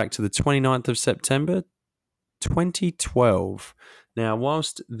taking you back to the 29th of September, 2012. Now,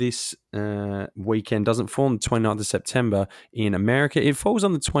 whilst this weekend doesn't fall on the 29th of September in America, it falls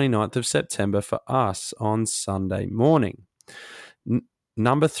on the 29th of September for us on Sunday morning.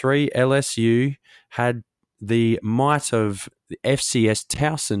 Number 3, LSU had the might of the FCS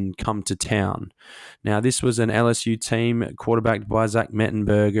Towson come to town. Now, this was an LSU team quarterbacked by Zach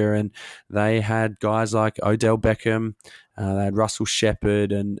Mettenberger, and they had guys like Odell Beckham, they had Russell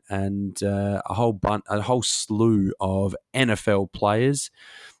Shepard, and a whole slew of NFL players.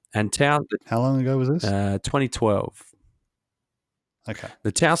 And how long ago was this? 2012. Okay.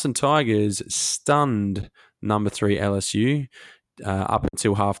 The Towson Tigers stunned number 3 LSU up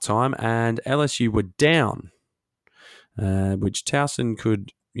until halftime, and LSU were down, which Towson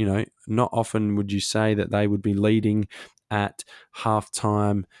could, not often would you say that they would be leading at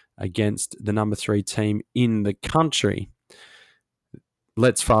halftime against the number 3 team in the country.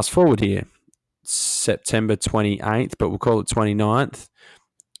 Let's fast forward here. September 28th, but we'll call it 29th,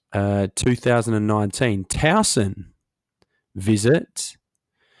 2019. Towson visit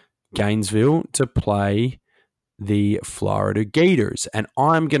Gainesville to play the Florida Gators. And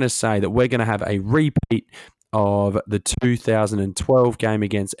I'm going to say that we're going to have a repeat of the 2012 game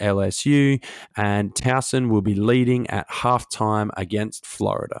against LSU, and Towson will be leading at halftime against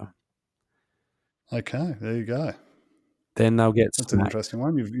Florida. Okay, there you go. Then they'll get That's an interesting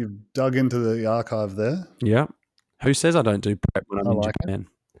one. You've dug into the archive there. Yeah. Who says I don't do prep when I'm in Japan?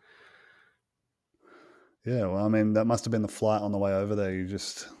 Yeah, well, I mean, that must have been the flight on the way over there. You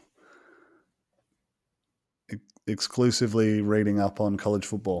just exclusively reading up on college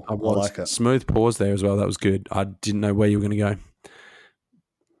football. I like it. Smooth pause there as well. That was good. I didn't know where you were going to go.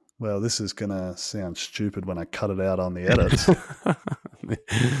 Well, this is going to sound stupid when I cut it out on the edits. All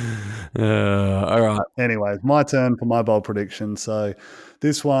right. Anyways, my turn for my bold prediction. So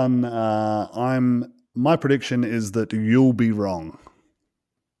this one, my prediction is that you'll be wrong.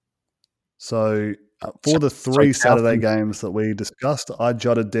 So for the 3 Saturday games that we discussed, I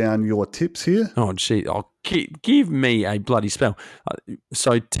jotted down your tips here. Oh, gee. Give me a bloody spell.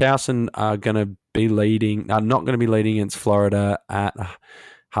 So Towson are going to be not going to be leading against Florida at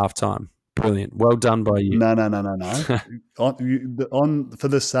halftime. Brilliant. Well done by you. No. For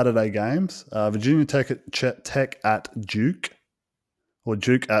the Saturday games, Virginia Tech at Duke, or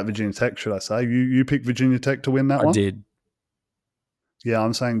Duke at Virginia Tech, should I say. You picked Virginia Tech to win that one? I did. Yeah,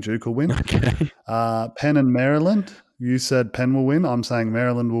 I'm saying Duke will win. Okay. Penn and Maryland, you said Penn will win. I'm saying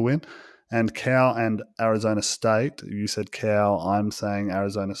Maryland will win. And Cal and Arizona State, you said Cal. I'm saying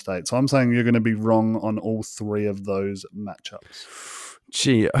Arizona State. So I'm saying you're going to be wrong on all 3 of those matchups.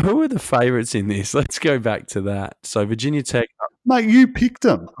 Gee, who are the favourites in this? Let's go back to that. So Virginia Tech. Mate, you picked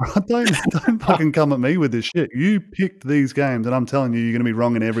them. Don't fucking come at me with this shit. You picked these games, and I'm telling you're going to be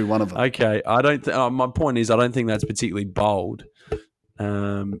wrong in every one of them. Okay, I don't. My point is, I don't think that's particularly bold.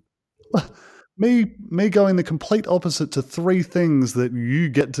 Me going the complete opposite to 3 things that you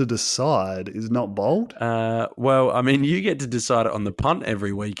get to decide is not bold. Well, I mean, you get to decide it on the punt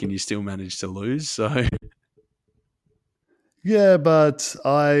every week, and you still manage to lose. So. Yeah, but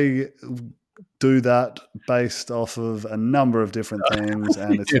I do that based off of a number of different things,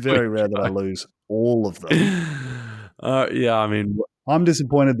 and it's very rare that I lose all of them. Yeah, I mean, I'm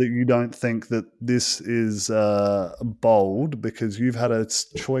disappointed that you don't think that this is bold because you've had a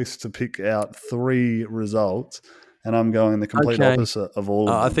choice to pick out 3 results, and I'm going the complete opposite of all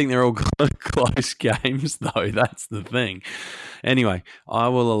of them. I think they're all close games, though. That's the thing. Anyway, I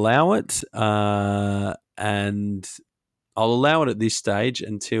will allow it, and I'll allow it at this stage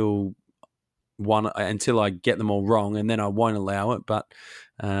until I get them all wrong, and then I won't allow it. But,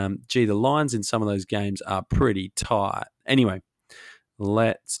 the lines in some of those games are pretty tight. Anyway,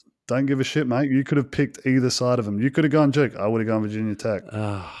 let's... Don't give a shit, mate. You could have picked either side of them. You could have gone Duke. I would have gone Virginia Tech.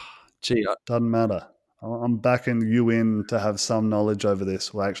 Gee, Doesn't matter. I'm backing you in to have some knowledge over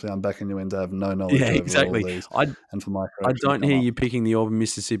this. Well, actually, I'm backing you in to have no knowledge over exactly. all these. And for my I correction don't to come hear up. you picking the Auburn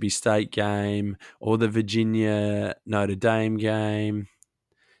Mississippi State game or the Virginia Notre Dame game.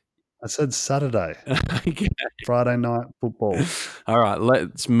 I said Saturday, Okay. Friday night football. All right,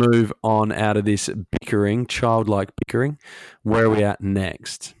 let's move on out of this bickering, childlike bickering. Where are we at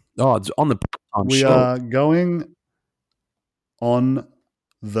next? Oh, it's on the I'm We sure. are going on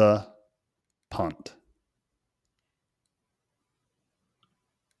the punt.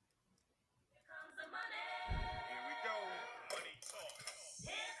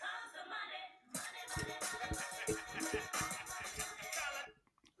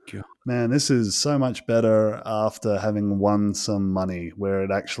 Man, this is so much better after having won some money, where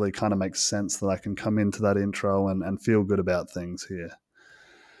it actually kind of makes sense that I can come into that intro and feel good about things here.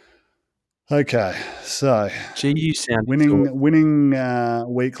 Okay, so Gee, you sound winning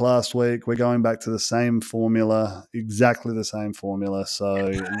week last week. We're going back to the same formula, exactly the same formula.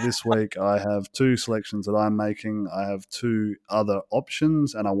 So this week I have 2 selections that I'm making. I have 2 other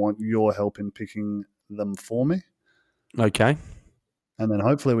options, and I want your help in picking them for me. okay. And then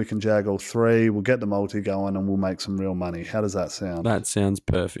hopefully we can jag all 3. We'll get the multi going, and we'll make some real money. How does that sound? That sounds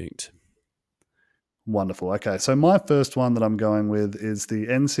perfect. Wonderful. Okay, so my first one that I'm going with is the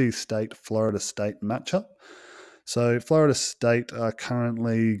NC State Florida State matchup. So Florida State are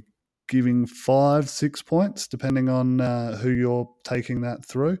currently giving 5-6 points, depending on who you're taking that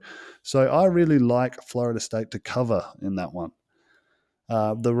through. So I really like Florida State to cover in that one.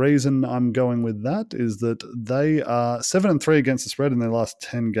 The reason I'm going with that is that they are 7-3 against the spread in their last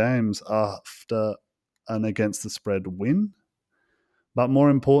 10 games after an against the spread win. But more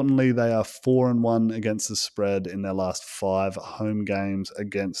importantly, they are 4-1 against the spread in their last 5 home games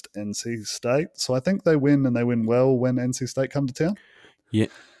against NC State. So I think they win, and they win well when NC State come to town. Yeah.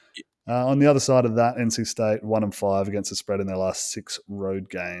 On the other side of that, NC State 1-5 against the spread in their last 6 road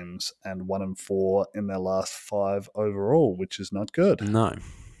games, and 1-4 in their last 5 overall, which is not good. No.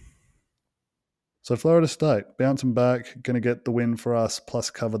 So Florida State bouncing back, going to get the win for us, plus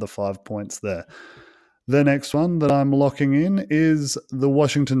cover the 5 points there. The next one that I'm locking in is the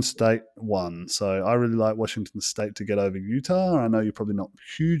Washington State one. So I really like Washington State to get over Utah. I know you're probably not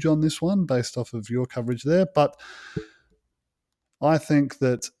huge on this one based off of your coverage there, but I think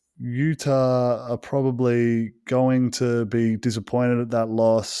that Utah are probably going to be disappointed at that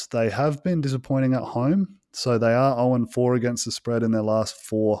loss. They have been disappointing at home. So they are 0-4 against the spread in their last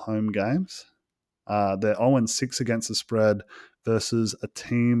 4 home games. They're 0-6 against the spread versus a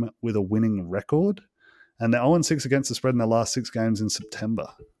team with a winning record. And they're 0-6 against the spread in their last 6 games in September.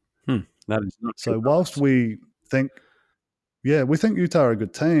 That is not So good. whilst we think Utah are a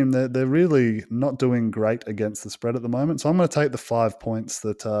good team, they're really not doing great against the spread at the moment. So I'm going to take the 5 points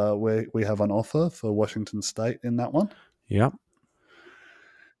that we have on offer for Washington State in that one. Yep.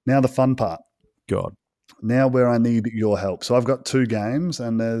 Now the fun part. God. Now where I need your help. So I've got 2 games,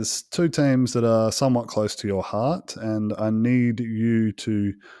 and there's 2 teams that are somewhat close to your heart, and I need you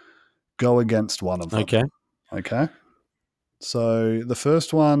to go against one of them. Okay. So the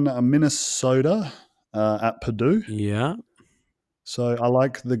first one, Minnesota at Purdue. Yeah. So I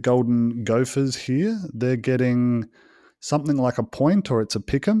like the Golden Gophers here. They're getting something like a point, or it's a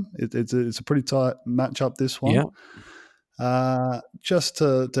pick 'em. It's a pretty tight matchup, this one. Yeah. Just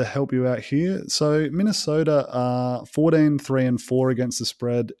to help you out here. So Minnesota are 14-3-4 against the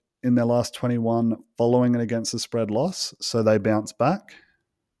spread in their last 21 following an against the spread loss. So they bounce back.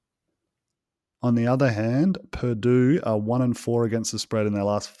 On the other hand, Purdue are 1-4 against the spread in their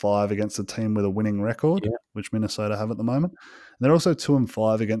last 5 against a team with a winning record, which Minnesota have at the moment. And they're also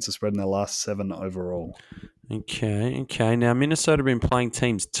 2-5 against the spread in their last 7 overall. Okay. Now, Minnesota have been playing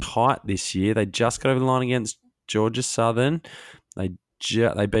teams tight this year. They just got over the line against Georgia Southern. They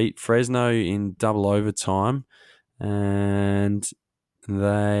beat Fresno in double overtime, and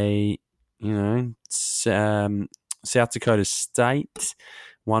they, South Dakota State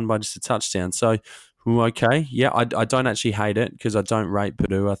won by just a touchdown. So, okay, yeah, I don't actually hate it because I don't rate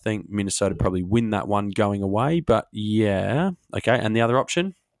Purdue. I think Minnesota probably win that one going away, but yeah, okay. And the other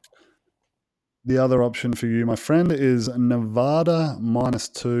option? The other option for you, my friend, is Nevada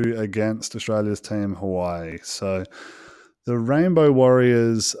 -2 against Australia's team Hawaii. So the Rainbow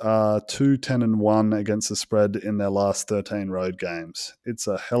Warriors are 2-10-1 against the spread in their last 13 road games. It's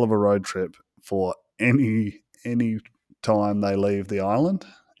a hell of a road trip for any time they leave the island,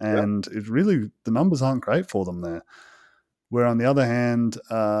 and it really, the numbers aren't great for them there. Where on the other hand,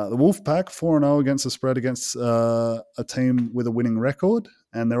 the Wolfpack 4-0 against the spread against a team with a winning record,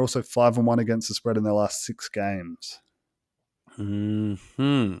 and they're also 5-1 against the spread in their last 6 games. I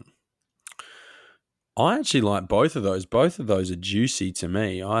actually like both of those. Both of those are juicy to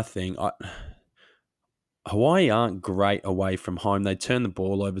me. I think Hawaii aren't great away from home. They turn the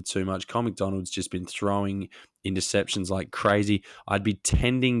ball over too much. Cole McDonald's just been throwing interceptions like crazy. I'd be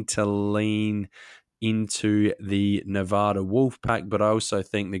tending to lean into the Nevada Wolfpack, but I also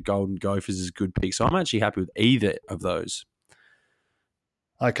think the Golden Gophers is a good pick. So I'm actually happy with either of those.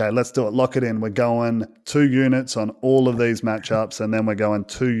 Okay, let's do it. Lock it in. We're going 2 units on all of these matchups, and then we're going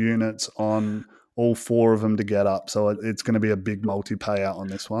 2 units on all 4 of them to get up. So it's going to be a big multi-payout on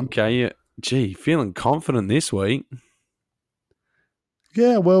this one. Okay, yeah. Gee, feeling confident this week.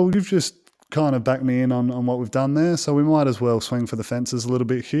 Yeah, well, you've just kind of backed me in on what we've done there, so we might as well swing for the fences a little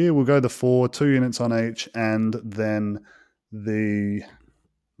bit here. We'll go the 4, 2 units on each, and then the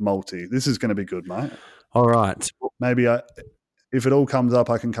multi. This is going to be good, mate. All right. Maybe if it all comes up,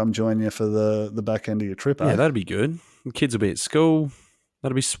 I can come join you for the back end of your trip. Yeah, that'd be good. The kids will be at school.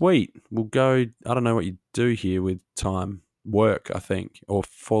 That'll be sweet. We'll go, I don't know what you do here with time. Work, I think, or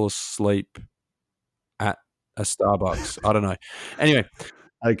fall asleep at a Starbucks. I don't know. Anyway.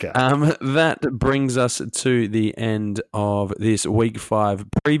 Okay. That brings us to the end of this Week 5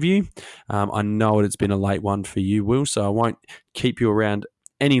 preview. I know it's been a late one for you, Will, so I won't keep you around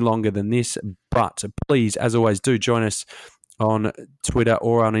any longer than this. But please, as always, do join us on Twitter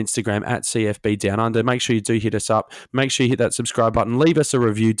or on Instagram at CFB Down Under. Make sure you do hit us up. Make sure you hit that subscribe button. Leave us a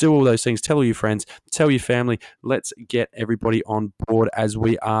review. Do all those things. Tell all your friends. Tell your family. Let's get everybody on board as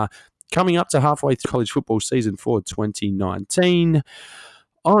we are coming up to halfway through college football season for 2019.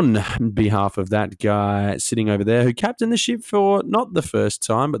 On behalf of that guy sitting over there who captained the ship for not the first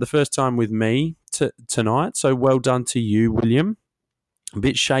time, but the first time with me tonight. So well done to you, William. A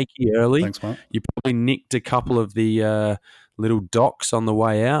bit shaky early. Thanks, mate. You probably nicked a couple of the little docks on the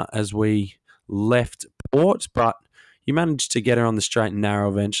way out as we left port, but you managed to get her on the straight and narrow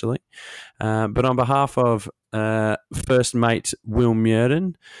eventually. But on behalf of first mate Will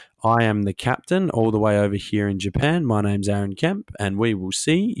Muirden, I am the captain all the way over here in Japan. My name's Aaron Kemp, and we will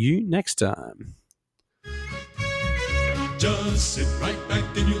see you next time. Just sit right back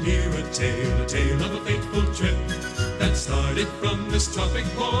and you'll hear a tale of a fateful trip that started from this tropic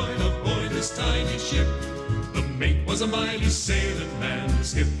point aboard this tiny ship. The mate was a mighty sailing man, the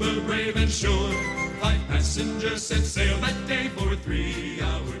skipper brave and sure. 5 passengers set sail that day for a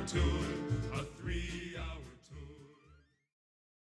 3-hour tour.